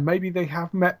yeah, maybe they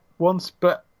have met once.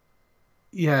 But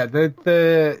yeah,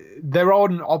 they're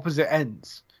on opposite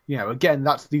ends. Again,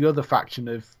 that's the other faction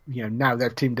of now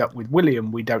they've teamed up with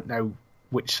William. We don't know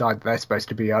which side they're supposed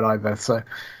to be on either. So.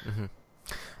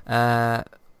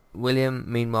 William,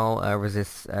 meanwhile,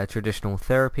 resists traditional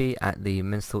therapy at the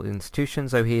mental institution,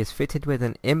 so he is fitted with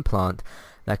an implant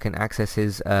that can access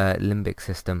his limbic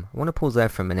system. I want to pause there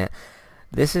for a minute.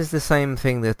 This is the same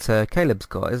thing that Caleb's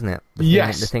got, isn't it?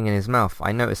 Yes. The thing in his mouth.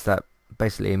 I noticed that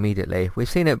basically immediately. We've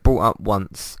seen it brought up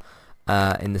once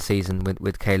in the season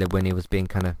with Caleb when he was being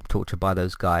kind of tortured by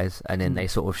those guys, and then they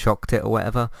sort of shocked it or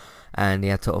whatever, and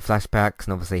he had sort of flashbacks,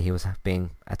 and obviously he was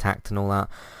being attacked and all that.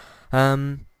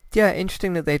 Yeah,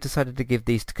 interesting that they decided to give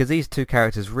because these two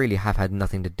characters really have had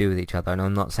nothing to do with each other, and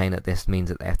I'm not saying that this means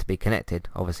that they have to be connected.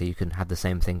 Obviously you can have the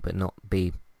same thing but not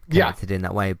be connected in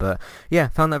that way. But yeah,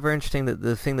 found that very interesting, that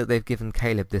the thing that they've given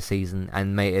Caleb this season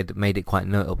and made it quite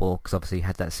notable, because obviously he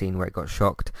had that scene where it got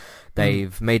shocked.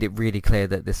 They've made it really clear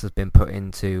that this has been put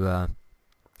into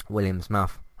William's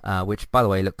mouth, which by the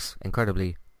way looks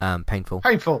incredibly painful.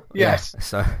 Painful, yes. Yeah,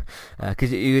 so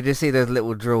because you just see those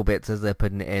little drill bits as they're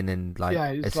putting it in, and like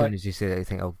as soon as you see it, you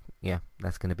think, oh yeah,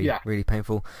 that's going to be really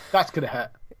painful. That's going to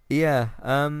hurt. Yeah.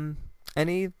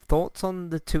 Any thoughts on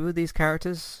the two of these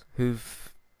characters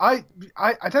who've... I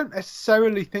don't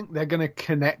necessarily think they're going to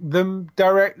connect them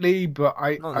directly, but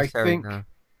I think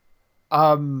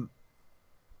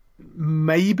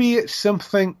maybe it's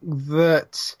something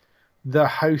that the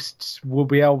hosts will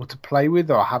be able to play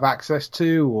with or have access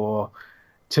to, or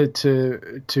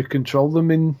to control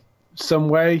them in some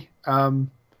way.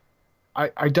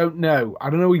 I don't know. I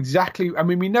don't know exactly. I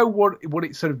mean, we know what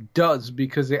it sort of does,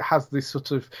 because it has this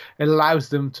sort of, it allows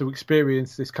them to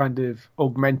experience this kind of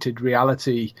augmented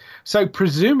reality. So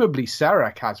presumably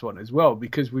Sarek has one as well,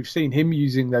 because we've seen him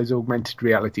using those augmented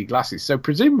reality glasses. So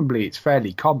presumably it's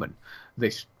fairly common,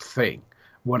 this thing,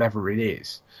 whatever it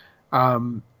is.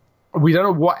 We don't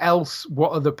know what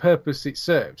other purpose it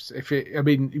serves.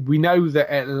 We know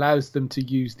that it allows them to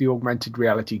use the augmented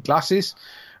reality glasses,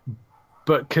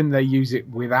 but can they use it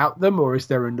without them, or is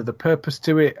there another purpose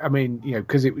to it? I mean,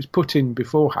 because it was put in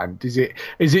beforehand. Is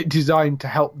it designed to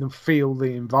help them feel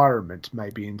the environment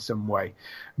maybe in some way?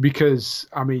 Because,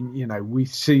 I mean, we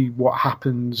see what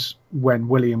happens when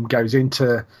William goes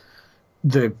into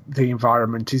the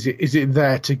environment. Is it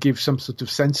there to give some sort of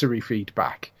sensory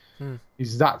feedback?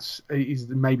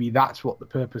 Maybe that's what the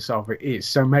purpose of it is.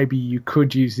 So maybe you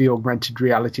could use the augmented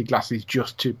reality glasses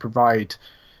just to provide,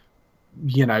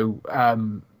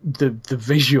 the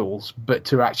visuals, but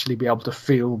to actually be able to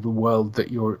feel the world that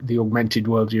the augmented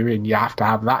world you're in, you have to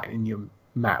have that in your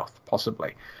mouth,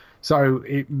 possibly. So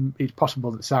it's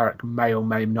possible that Sarek may or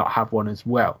may not have one as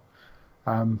well.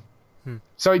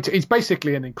 So it's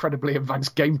basically an incredibly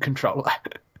advanced game controller.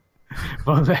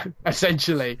 Well,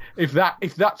 essentially, if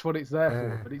that's what it's there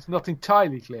for, but it's not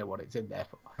entirely clear what it's in there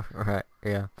for. Right?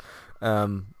 Yeah.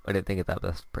 I didn't think of that, but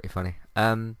that's pretty funny.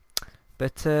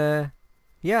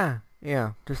 Yeah,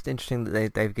 just interesting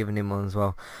that they've given him one as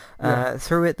well.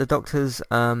 Through it, the doctors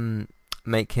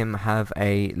make him have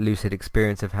a lucid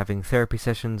experience of having therapy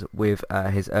sessions with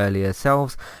his earlier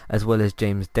selves, as well as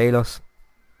James Delos.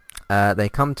 They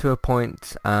come to a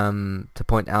point to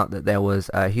point out that there was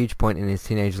a huge point in his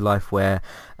teenage life where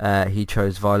he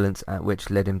chose violence, which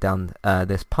led him down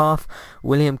this path.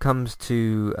 William comes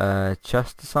to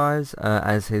chastise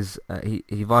as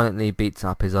he violently beats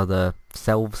up his other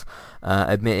selves,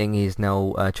 admitting he's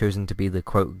now chosen to be the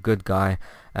quote good guy.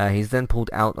 He's then pulled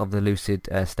out of the lucid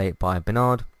state by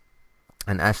Bernard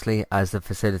and Ashley, as the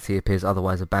facility appears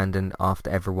otherwise abandoned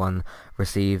after everyone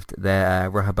received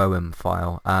their Rehoboam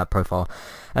profile.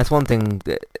 That's one thing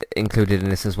that included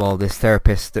in this as well. This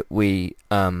therapist that we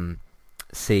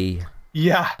see,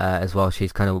 as well.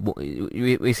 She's kind of,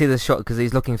 we see the shot because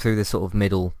he's looking through this sort of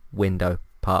middle window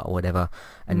part or whatever,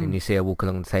 and then you see her walk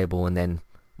along the table and then,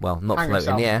 well, not float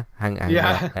in the air,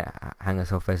 hang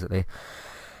herself basically.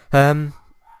 It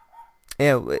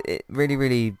really,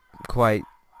 really quite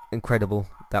incredible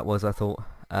that was, I thought,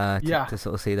 to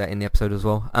sort of see that in the episode as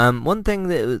well. One thing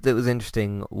that was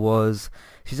interesting was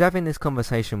she's having this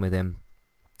conversation with him,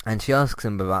 and she asks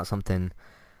him about something.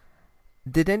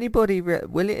 Did anybody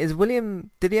William?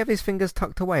 Did he have his fingers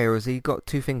tucked away, or has he got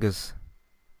two fingers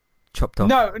chopped off?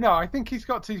 No, I think he's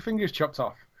got two fingers chopped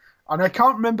off, and I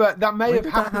can't remember. That may have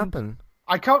happened.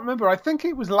 I can't remember. I think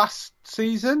it was last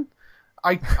season.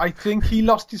 I think he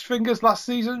lost his fingers last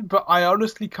season, but I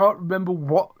honestly can't remember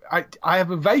what. I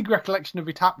have a vague recollection of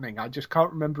it happening. I just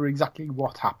can't remember exactly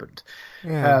what happened.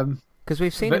 Yeah, because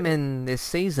we've seen him in this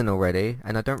season already,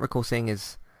 and I don't recall seeing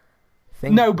his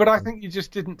thing. No, but I think you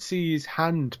just didn't see his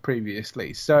hand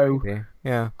previously. So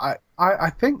yeah, I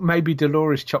think maybe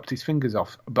Dolores chopped his fingers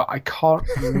off, but I can't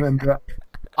remember.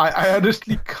 I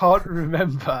honestly can't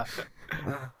remember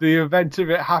the event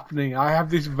of it happening. I have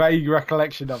this vague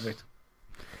recollection of it.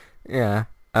 Yeah.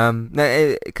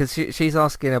 No, because she's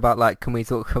asking about, like, can we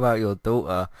talk about your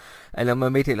daughter? And I'm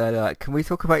immediately like, can we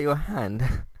talk about your hand?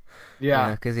 Yeah.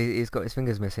 Because he's got his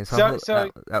fingers missing. So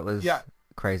that was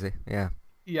crazy. Yeah.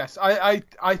 Yes, I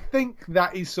think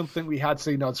that is something we had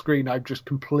seen on screen. I've just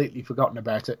completely forgotten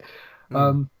about it.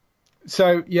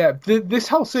 So, yeah, this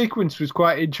whole sequence was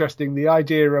quite interesting. The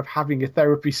idea of having a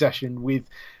therapy session with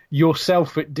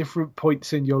yourself at different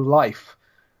points in your life.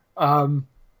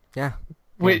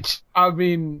 Which, I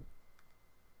mean,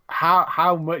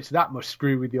 how much that must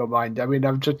screw with your mind. I mean,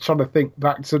 I'm just trying to think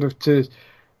back sort of to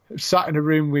sat in a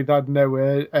room with, I don't know,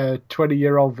 a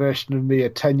 20-year-old version of me, a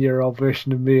 10-year-old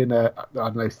version of me, and a, I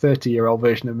don't know, 30-year-old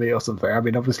version of me or something. I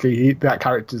mean, obviously that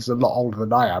character's a lot older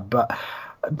than I am, but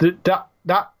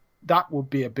that would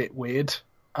be a bit weird.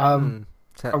 And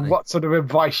what sort of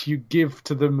advice you give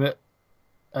to them at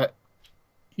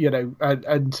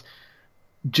and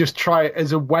just try it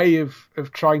as a way of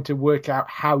trying to work out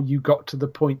how you got to the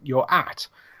point you're at.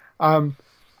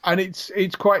 And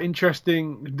it's quite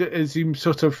interesting as him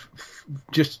sort of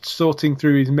just sorting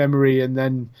through his memory and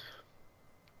then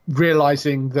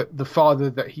realizing that the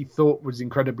father that he thought was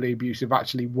incredibly abusive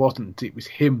actually wasn't. It was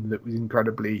him that was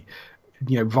incredibly,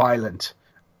 violent,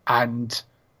 and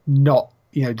not,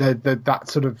 that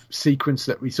sort of sequence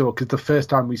that we saw. Because the first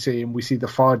time we see him, we see the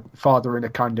father in a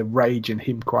kind of rage and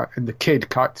the kid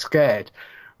quite scared.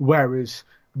 Whereas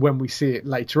when we see it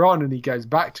later on and he goes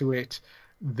back to it,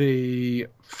 the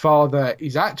father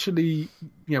is actually,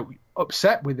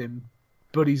 upset with him,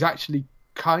 but he's actually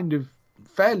kind of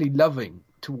fairly loving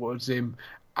towards him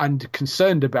and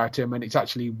concerned about him. And it's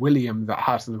actually William that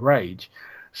has the rage.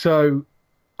 So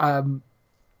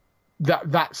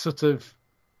that sort of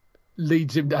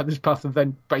leads him down this path of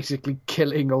then basically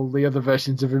killing all the other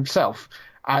versions of himself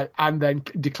and then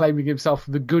declaiming himself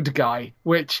the good guy,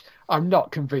 which I'm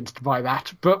not convinced by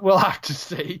that, but we'll have to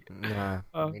see. No,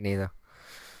 me neither.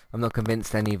 I'm not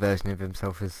convinced any version of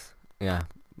himself is,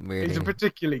 really. He's a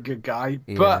particularly good guy,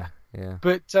 yeah.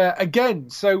 But again,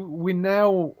 so we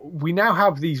now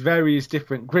have these various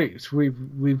different groups.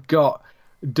 We've got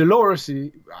Dolores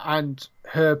and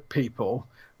her people.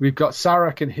 We've got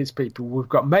Sarek and his people. We've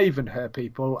got Maeve and her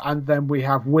people, and then we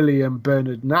have William,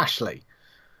 Bernard, and Ashley,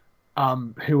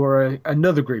 who are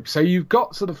another group. So you've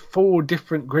got sort of 4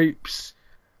 different groups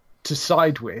to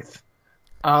side with.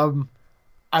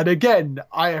 And again,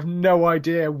 I have no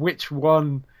idea which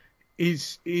one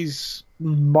is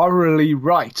morally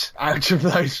right out of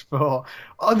those 4,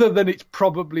 other than it's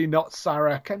probably not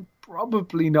Sarek and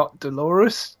probably not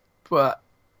Dolores. But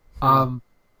I'm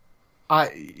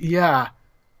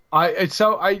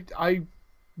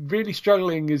really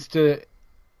struggling as to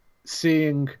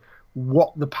seeing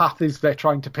what the path is they're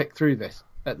trying to pick through this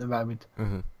at the moment.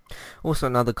 Mm-hmm. Also,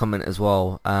 another comment as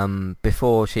well,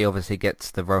 before she obviously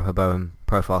gets the Rehoboam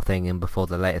profile thing and before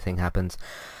the later thing happens,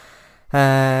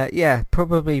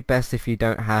 probably best if you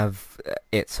don't have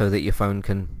it so that your phone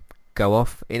can go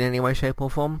off in any way, shape or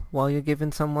form while you're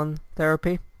giving someone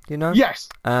therapy, Yes.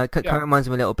 Kind of reminds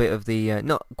me a little bit of the,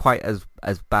 not quite as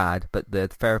bad, but the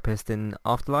therapist in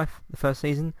Afterlife, the first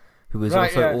season, who was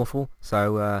awful.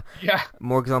 So,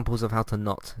 more examples of how to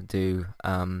not do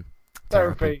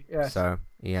therapy. Yes. So,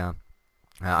 yeah.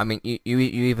 I mean, you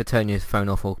either turn your phone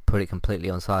off or put it completely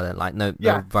on silent, like no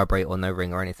vibrate or no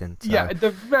ring or anything. So. Yeah, at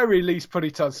the very least, put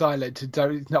it on silent and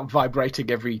it's not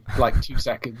vibrating every 2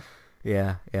 seconds.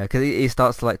 Yeah, because he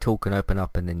starts to talk and open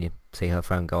up, and then you see her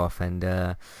phone go off, and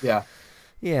there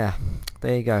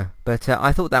you go. But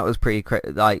I thought that was pretty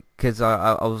because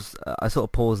I sort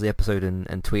of paused the episode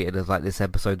and tweeted as this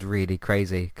episode's really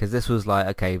crazy, because this was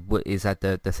okay, what is that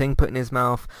the thing put in his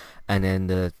mouth, and then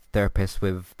the therapist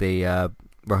with the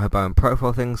Rehoboam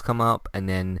profile things come up, and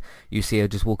then you see her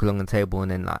just walk along the table and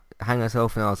then hang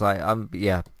herself, and I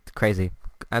was crazy,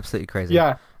 absolutely crazy.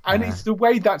 Yeah. And it's the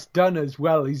way that's done as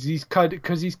well. He's kind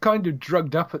of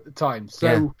drugged up at the time,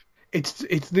 so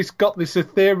it's got this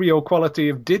ethereal quality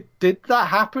of did that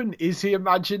happen? Is he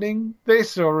imagining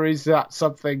this, or is that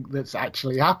something that's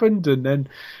actually happened? And then,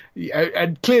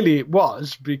 and clearly it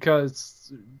was,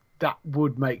 because that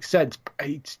would make sense.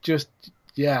 It's just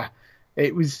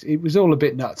it was all a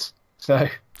bit nuts. So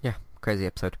crazy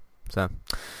episode. So.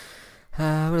 What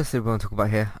else did we want to talk about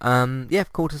here?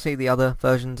 Cool to see the other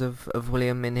versions of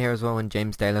William in here as well, and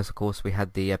James Delos, of course. We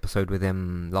had the episode with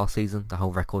him last season, the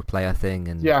whole record player thing,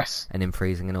 and him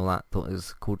freezing and all that. Thought it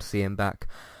was cool to see him back.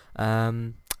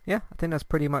 I think that's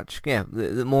pretty much,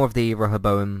 the more of the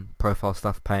Rehoboam profile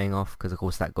stuff paying off, because of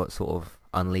course that got sort of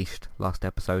unleashed last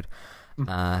episode.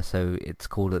 So it's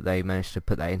cool that they managed to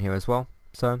put that in here as well.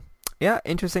 So,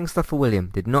 interesting stuff for William.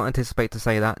 Did not anticipate to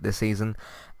say that this season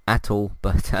at all,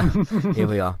 but here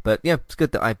we are. But it's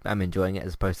good that I'm enjoying it,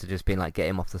 as opposed to just being get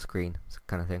him off the screen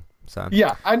kind of thing. So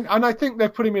and I think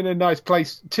they've put him in a nice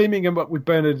place, teaming him up with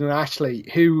Bernard and Ashley,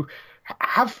 who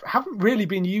haven't really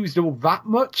been used all that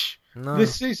much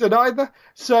this season either.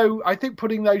 So I think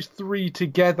putting those 3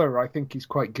 together, I think, is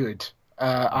quite good,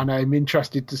 and I'm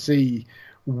interested to see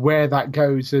where that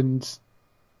goes and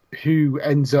who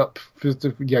ends up.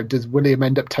 Does William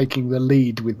end up taking the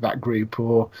lead with that group,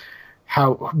 or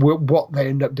what they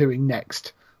end up doing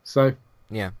next? So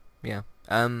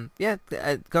going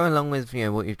along with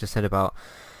what you've just said about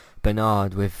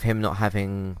Bernard, with him not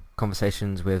having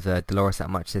conversations with Dolores that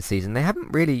much this season. They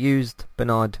haven't really used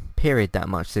Bernard, period, that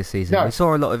much this season. No. We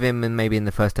saw a lot of him maybe in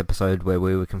the first episode where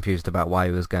we were confused about why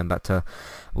he was going back to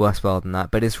Westworld and that.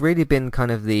 But it's really been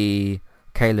kind of the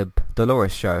Caleb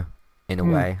Dolores show in a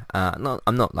way. I'm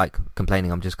not like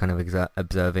complaining. I'm just kind of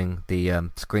observing the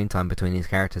screen time between these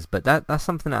characters. But that's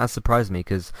something that has surprised me,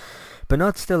 because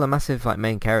Bernard's still a massive like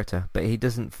main character, but he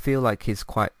doesn't feel like he's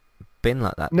quite been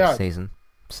like that this season.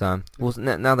 So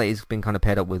now that he's been kind of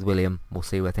paired up with William, we'll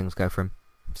see where things go for him.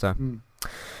 So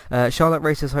Charlotte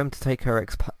races home to take her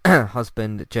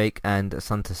ex-husband Jake and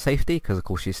son to safety, because of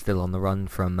course she's still on the run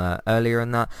from earlier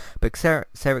in that. But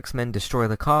Sarek's men destroy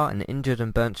the car, and injured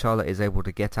and burnt Charlotte is able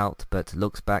to get out, but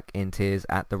looks back in tears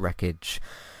at the wreckage.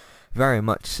 Very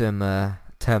much some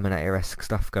Terminator-esque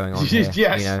stuff going on here.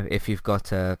 Yes. You know, if you've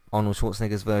got Arnold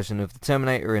Schwarzenegger's version of the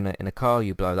Terminator in a car,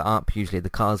 you blow that up. Usually the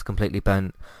car's completely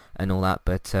burnt and all that,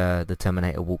 but the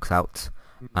Terminator walks out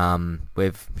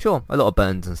with a lot of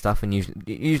burns and stuff, and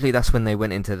usually that's when they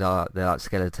went into the like,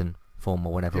 skeleton form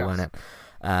or whatever, wasn't it?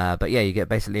 But yeah, you get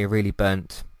basically a really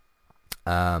burnt,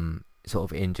 sort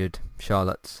of injured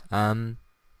Charlotte.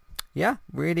 Yeah,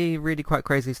 really, really quite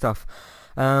crazy stuff.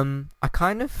 I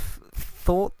kind of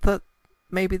thought that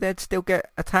maybe they'd still get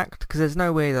attacked, because there's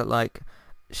no way that like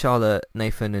Charlotte,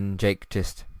 Nathan and Jake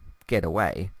just get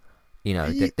away. You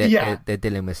know, they're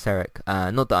dealing with Sarek.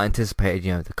 Not that I anticipated,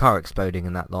 you know, the car exploding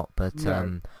and that lot, but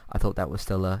I thought that was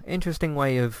still an interesting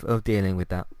way of dealing with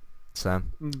that. So,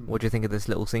 what do you think of this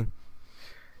little scene?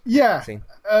 Yeah,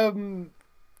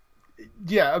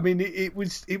 yeah. I mean, it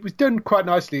was done quite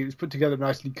nicely. It was put together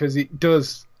nicely, because it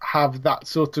does have that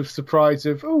sort of surprise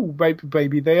of, oh,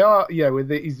 maybe they are. Yeah,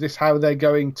 is this how they're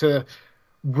going to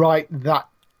write that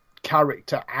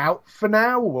character out for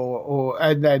now, or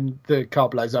and then the car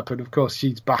blows up, and of course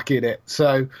she's back in it.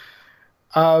 So,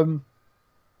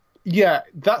 yeah,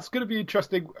 that's going to be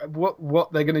interesting.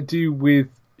 What they're going to do with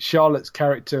Charlotte's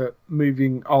character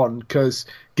moving on, because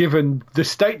given the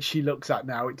state she looks at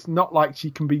now, it's not like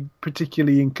she can be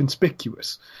particularly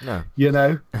inconspicuous. No, you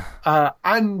know,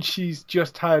 and she's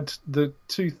just had the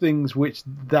two things which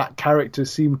that character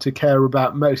seemed to care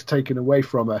about most taken away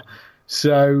from her.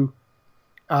 So,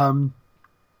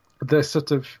 the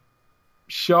sort of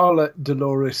Charlotte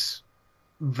Dolores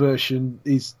version,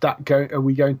 is that going? Are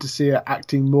we going to see her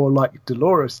acting more like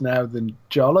Dolores now than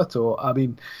Charlotte? Or, I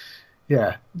mean,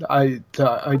 yeah, I'd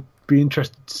be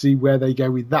interested to see where they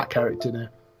go with that character now.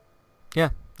 Yeah,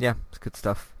 it's good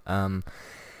stuff.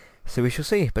 So we shall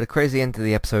see. But a crazy end to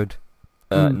the episode,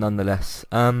 nonetheless.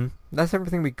 That's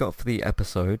everything we got for the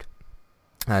episode.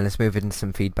 Let's move into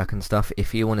some feedback and stuff.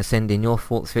 If you want to send in your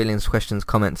thoughts, feelings, questions,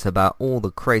 comments about all the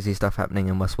crazy stuff happening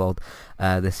in Westworld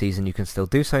this season, you can still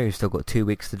do so. You've still got 2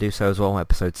 weeks to do so as well.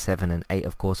 Episodes 7 and 8,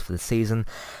 of course, for the season.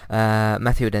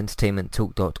 Matthew at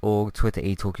entertainmenttalk.org, Twitter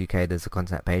eTalkUK. There's a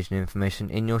contact page and information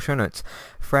in your show notes.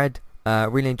 Fred,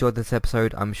 really enjoyed this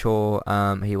episode. I'm sure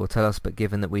he will tell us, but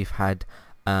given that we've had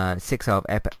 6 out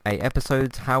of 8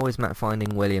 episodes, how is Matt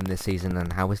finding William this season,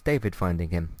 and how is David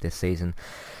finding him this season?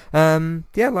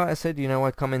 Yeah, like I said, you know,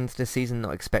 I come into this season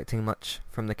not expecting much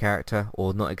from the character,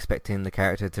 or not expecting the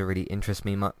character to really interest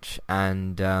me much,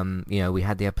 and you know, we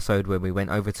had the episode where we went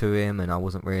over to him, and I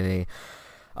wasn't really,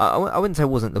 I wouldn't say I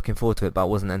wasn't looking forward to it, but I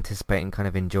wasn't anticipating kind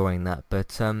of enjoying that.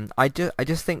 But I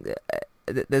just think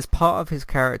that there's part of his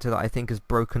character that I think has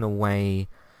broken away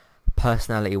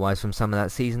personality-wise from some of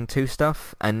that season 2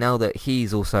 stuff, and now that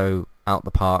he's also out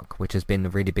the park, which has been a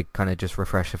really big kind of just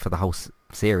refresher for the whole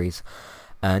series,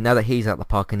 now that he's out the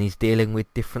park and he's dealing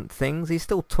with different things, he's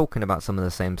still talking about some of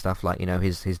the same stuff, like, you know,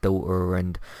 his daughter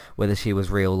and whether she was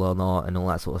real or not and all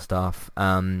that sort of stuff.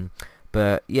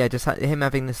 But yeah, just him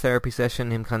having this therapy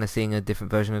session, him kind of seeing a different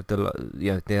version of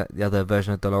the other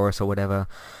version of Dolores or whatever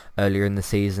earlier in the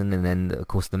season, and then of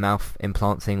course the mouth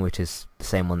implant thing, which is the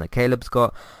same one that Caleb's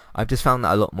got. I've just found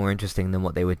that a lot more interesting than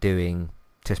what they were doing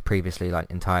just previously, like,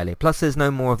 entirely. Plus, there's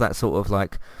no more of that sort of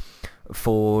like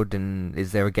Ford and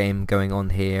is there a game going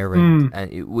on here,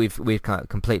 and we've kind of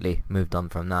completely moved on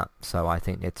from that. So I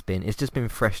think it's just been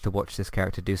fresh to watch this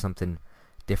character do something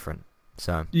different.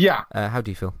 So yeah, how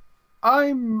do you feel?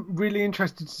 I'm really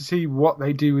interested to see what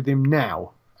they do with him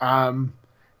now.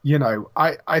 You know,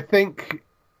 I think,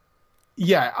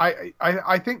 yeah,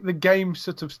 I think the game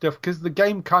sort of stuff, because the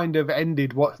game kind of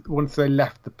ended once they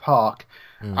left the park,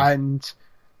 and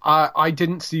I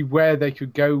didn't see where they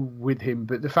could go with him.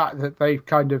 But the fact that they've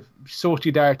kind of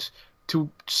sorted out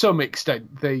to some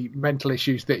extent the mental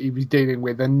issues that he was dealing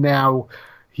with, and now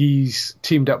he's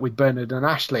teamed up with Bernard and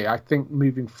Ashley, I think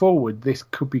moving forward this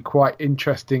could be quite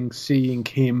interesting, seeing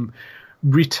him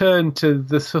return to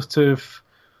the sort of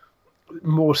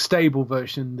more stable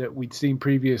version that we'd seen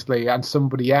previously, and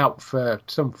somebody out for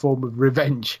some form of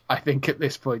revenge, I think, at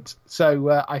this point. So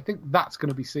I think that's going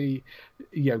to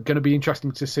be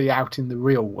interesting to see out in the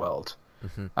real world,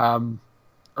 and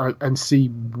see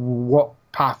what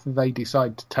path they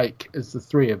decide to take as the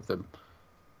three of them.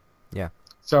 Yeah.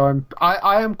 So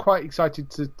I am quite excited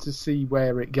to see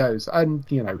where it goes, and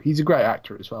he's a great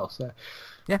actor as well. So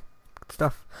yeah.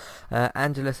 Stuff.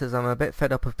 Angela says, I'm a bit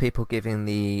fed up of people giving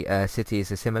the city as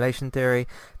a simulation theory.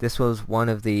 This was one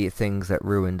of the things that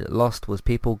ruined Lost, was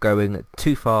people going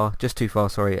too far,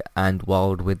 and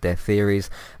wild with their theories.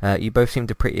 You both seem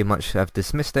to pretty much have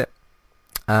dismissed it.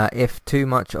 If too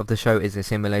much of the show is a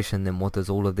simulation, then what does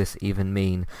all of this even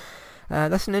mean?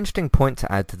 That's an interesting point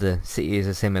to add to the city as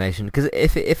a simulation, because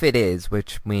if it is,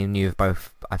 which me and you have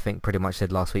both, I think, pretty much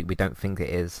said last week, we don't think it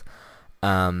is,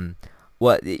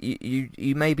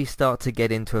 you maybe start to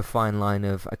get into a fine line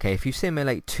of, okay, if you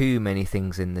simulate too many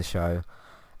things in the show,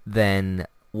 then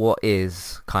what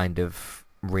is kind of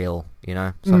real, So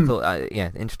I thought,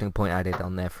 interesting point added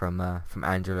on there from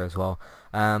Angela as well.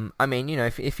 I mean,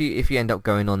 if you end up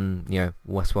going on,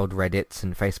 Westworld Reddits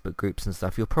and Facebook groups and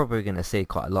stuff, you're probably going to see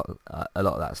quite a lot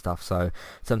of that stuff. So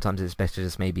sometimes it's best to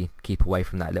just maybe keep away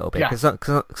from that a little bit, because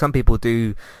some people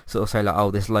do sort of say like,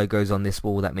 oh, this logo's on this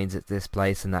wall, that means it's this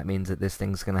place, and that means that this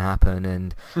thing's going to happen,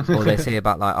 and or they say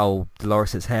about like, oh,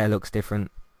 Dolores' hair looks different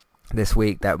this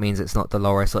week, that means it's not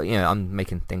Dolores, or I'm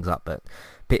making things up, but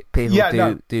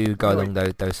people do go along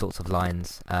those sorts of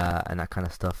lines and that kind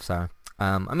of stuff. So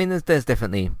I mean, there's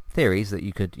definitely theories that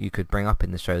you could bring up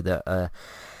in the show that are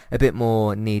a bit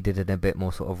more needed and a bit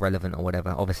more sort of relevant or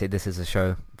whatever. Obviously, this is a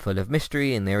show full of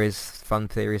mystery and there is fun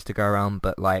theories to go around,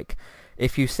 but like,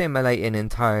 if you simulate an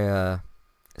entire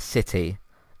city,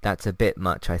 that's a bit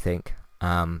much, I think,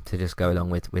 to just go along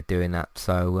with doing that.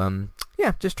 So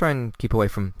just try and keep away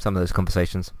from some of those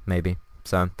conversations, maybe.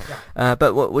 So,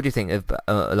 but what do you think of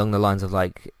along the lines of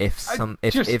like, if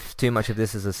too much of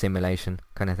this is a simulation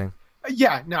kind of thing?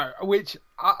 Yeah, no, which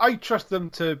I trust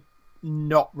them to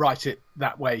not write it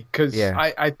that way, because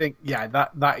I think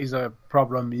that is a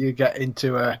problem. You get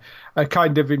into a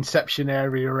kind of Inception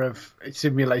area of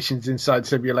simulations inside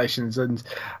simulations, and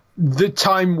the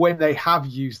time when they have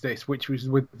used this, which was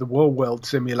with the World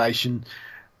simulation,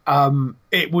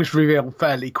 it was revealed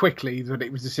fairly quickly that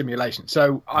it was a simulation.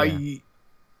 So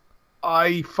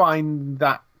I find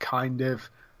that kind of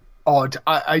odd.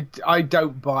 I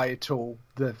don't buy at all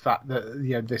the fact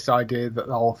that this idea that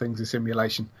the whole thing's a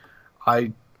simulation.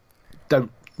 I don't.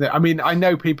 I mean, I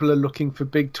know people are looking for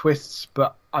big twists,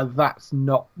 but that's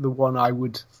not the one I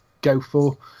would go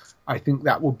for. I think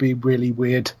that would be really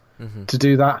weird to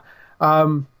do that.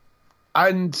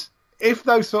 And if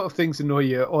those sort of things annoy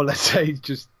you, or let's say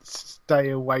just stay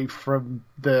away from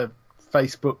the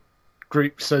Facebook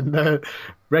groups and the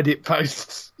Reddit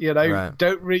posts, right.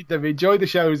 Don't read them. Enjoy the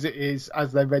show as it is,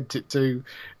 as they meant it to.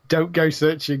 Don't go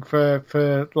searching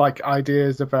for like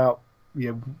ideas about,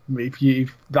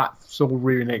 if that's all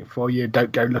ruining it for you,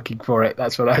 don't go looking for it.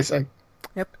 That's what I say.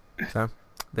 Yep. So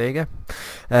there you go.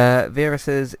 Vera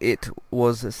says, it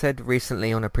was said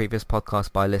recently on a previous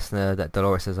podcast by a listener that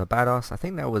Dolores is a badass. I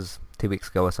think that was 2 weeks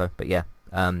ago or so, but yeah.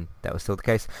 That was still the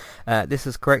case. This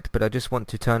is correct, but I just want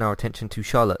to turn our attention to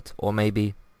Charlotte, or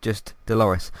maybe just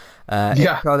Dolores.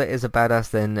 If Charlotte is a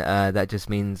badass, then that just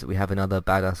means we have another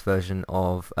badass version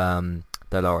of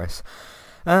Dolores.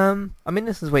 I mean,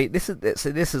 this is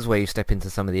where you step into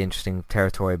some of the interesting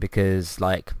territory, because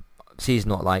like, she's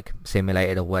not like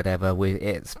simulated or whatever.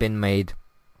 It's been made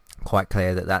quite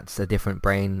clear that that's a different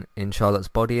brain in Charlotte's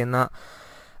body in that.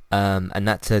 And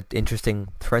that's an interesting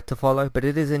thread to follow, but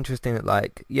it is interesting that,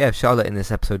 like, Charlotte in this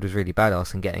episode was really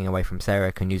badass and getting away from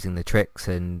Sarek and using the tricks,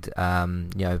 and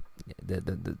the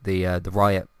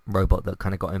riot robot that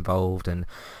kind of got involved, and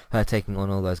her taking on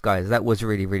all those guys. That was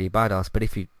really, really badass. But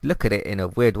if you look at it in a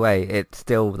weird way, it's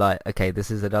still like, okay, this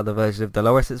is another version of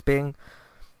Dolores that's being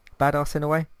badass in a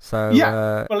way. So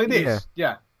it is.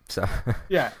 Yeah. So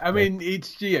I mean,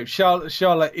 it's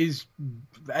Charlotte is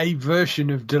a version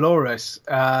of Dolores,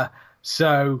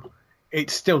 so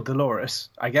it's still Dolores,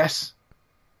 I guess.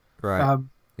 Right.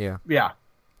 Yeah.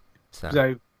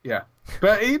 So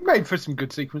but it made for some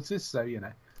good sequences, so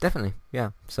definitely,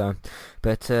 yeah. So,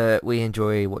 but we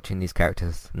enjoy watching these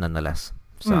characters nonetheless.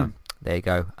 So there you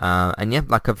go. And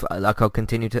I'll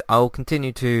continue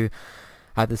to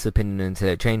have this opinion until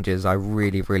it changes. I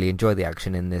really, really enjoy the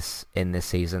action in this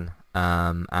season.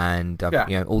 And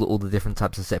all the different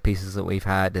types of set pieces that we've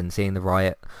had, and seeing the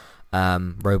riot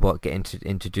robot get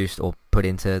introduced or put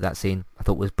into that scene, I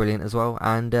thought was brilliant as well,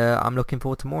 and I'm looking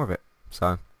forward to more of it.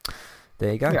 So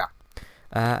there you go. Yeah.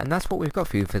 And that's what we've got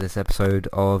for you for this episode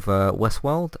of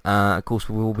Westworld. Of course,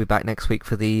 we will be back next week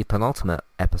for the penultimate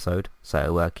episode,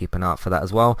 so keep an eye out for that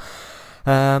as well.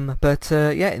 But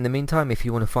in the meantime, if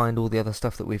you want to find all the other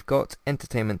stuff that we've got,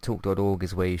 entertainmenttalk.org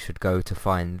is where you should go to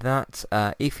find that.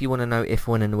 If you want to know if,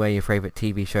 when and where your favourite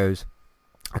TV shows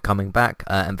are coming back,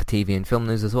 and for TV and film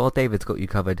news as well, David's got you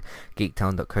covered,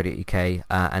 geektown.co.uk,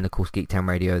 and of course Geektown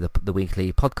Radio, the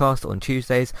weekly podcast on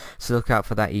Tuesdays, so look out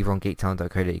for that either on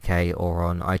geektown.co.uk or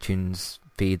on iTunes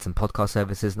feeds and podcast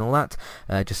services and all that.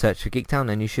 Just search for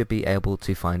Geektown and you should be able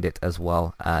to find it as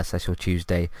well. Special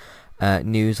Tuesday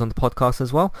news on the podcast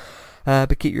as well.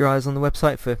 But keep your eyes on the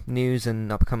website for news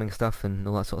and upcoming stuff and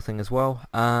all that sort of thing as well.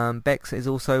 Bex is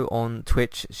also on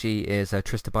Twitch. She is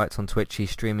Trista Bytes on Twitch.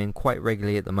 She's streaming quite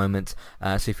regularly at the moment.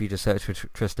 So if you just search for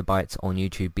Trista Bytes on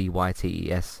YouTube,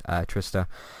 BYTES, Trista,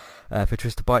 for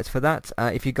Trista Bytes for that.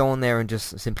 If you go on there and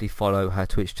just simply follow her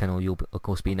Twitch channel, you'll of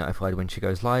course be notified when she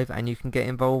goes live, and you can get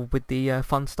involved with the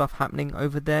fun stuff happening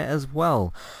over there as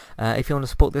well. If you want to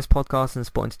support this podcast and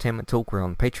support Entertainment Talk, we're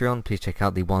on Patreon. Please check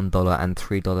out the $1 and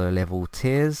 $3 level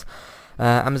tiers.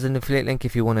 Amazon affiliate link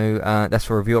if you want to, that's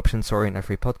for review options, sorry, no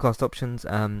free podcast options.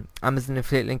 Amazon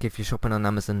affiliate link, if you're shopping on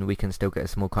Amazon, we can still get a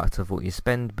small cut of what you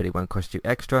spend, but it won't cost you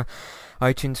extra.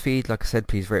 iTunes feed, like I said,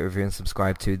 please rate, review and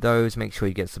subscribe to those. Make sure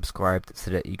you get subscribed so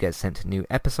that you get sent new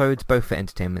episodes, both for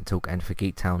Entertainment Talk and for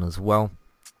Geektown as well.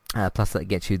 Plus that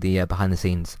gets you the behind the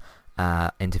scenes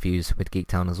interviews with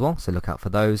Geektown as well, so look out for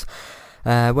those.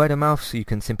 Word of mouth, so you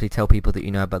can simply tell people that you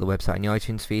know about the website and your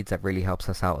iTunes feeds. That really helps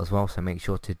us out as well, so make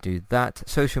sure to do that.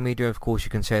 Social media, of course,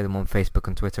 you can share them on Facebook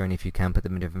and Twitter, and if you can, put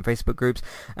them in different Facebook groups.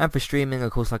 And for streaming,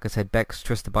 of course, like I said, Bex,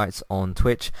 Trista Bytes on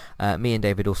Twitch. Me and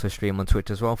David also stream on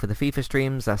Twitch as well. For the FIFA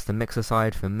streams, that's the Mixer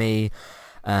side for me.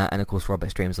 And of course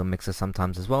Robert streams on Mixer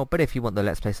sometimes as well. But if you want the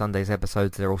Let's Play Sundays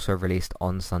episodes, they're also released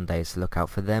on Sundays, so look out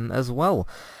for them as well.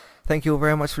 Thank you all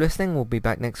very much for listening. We'll be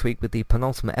back next week with the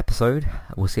penultimate episode.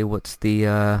 We'll see what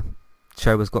the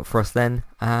show has got for us then.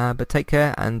 But take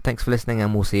care, and thanks for listening,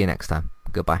 and we'll see you next time.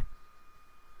 Goodbye.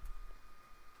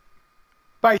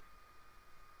 Bye.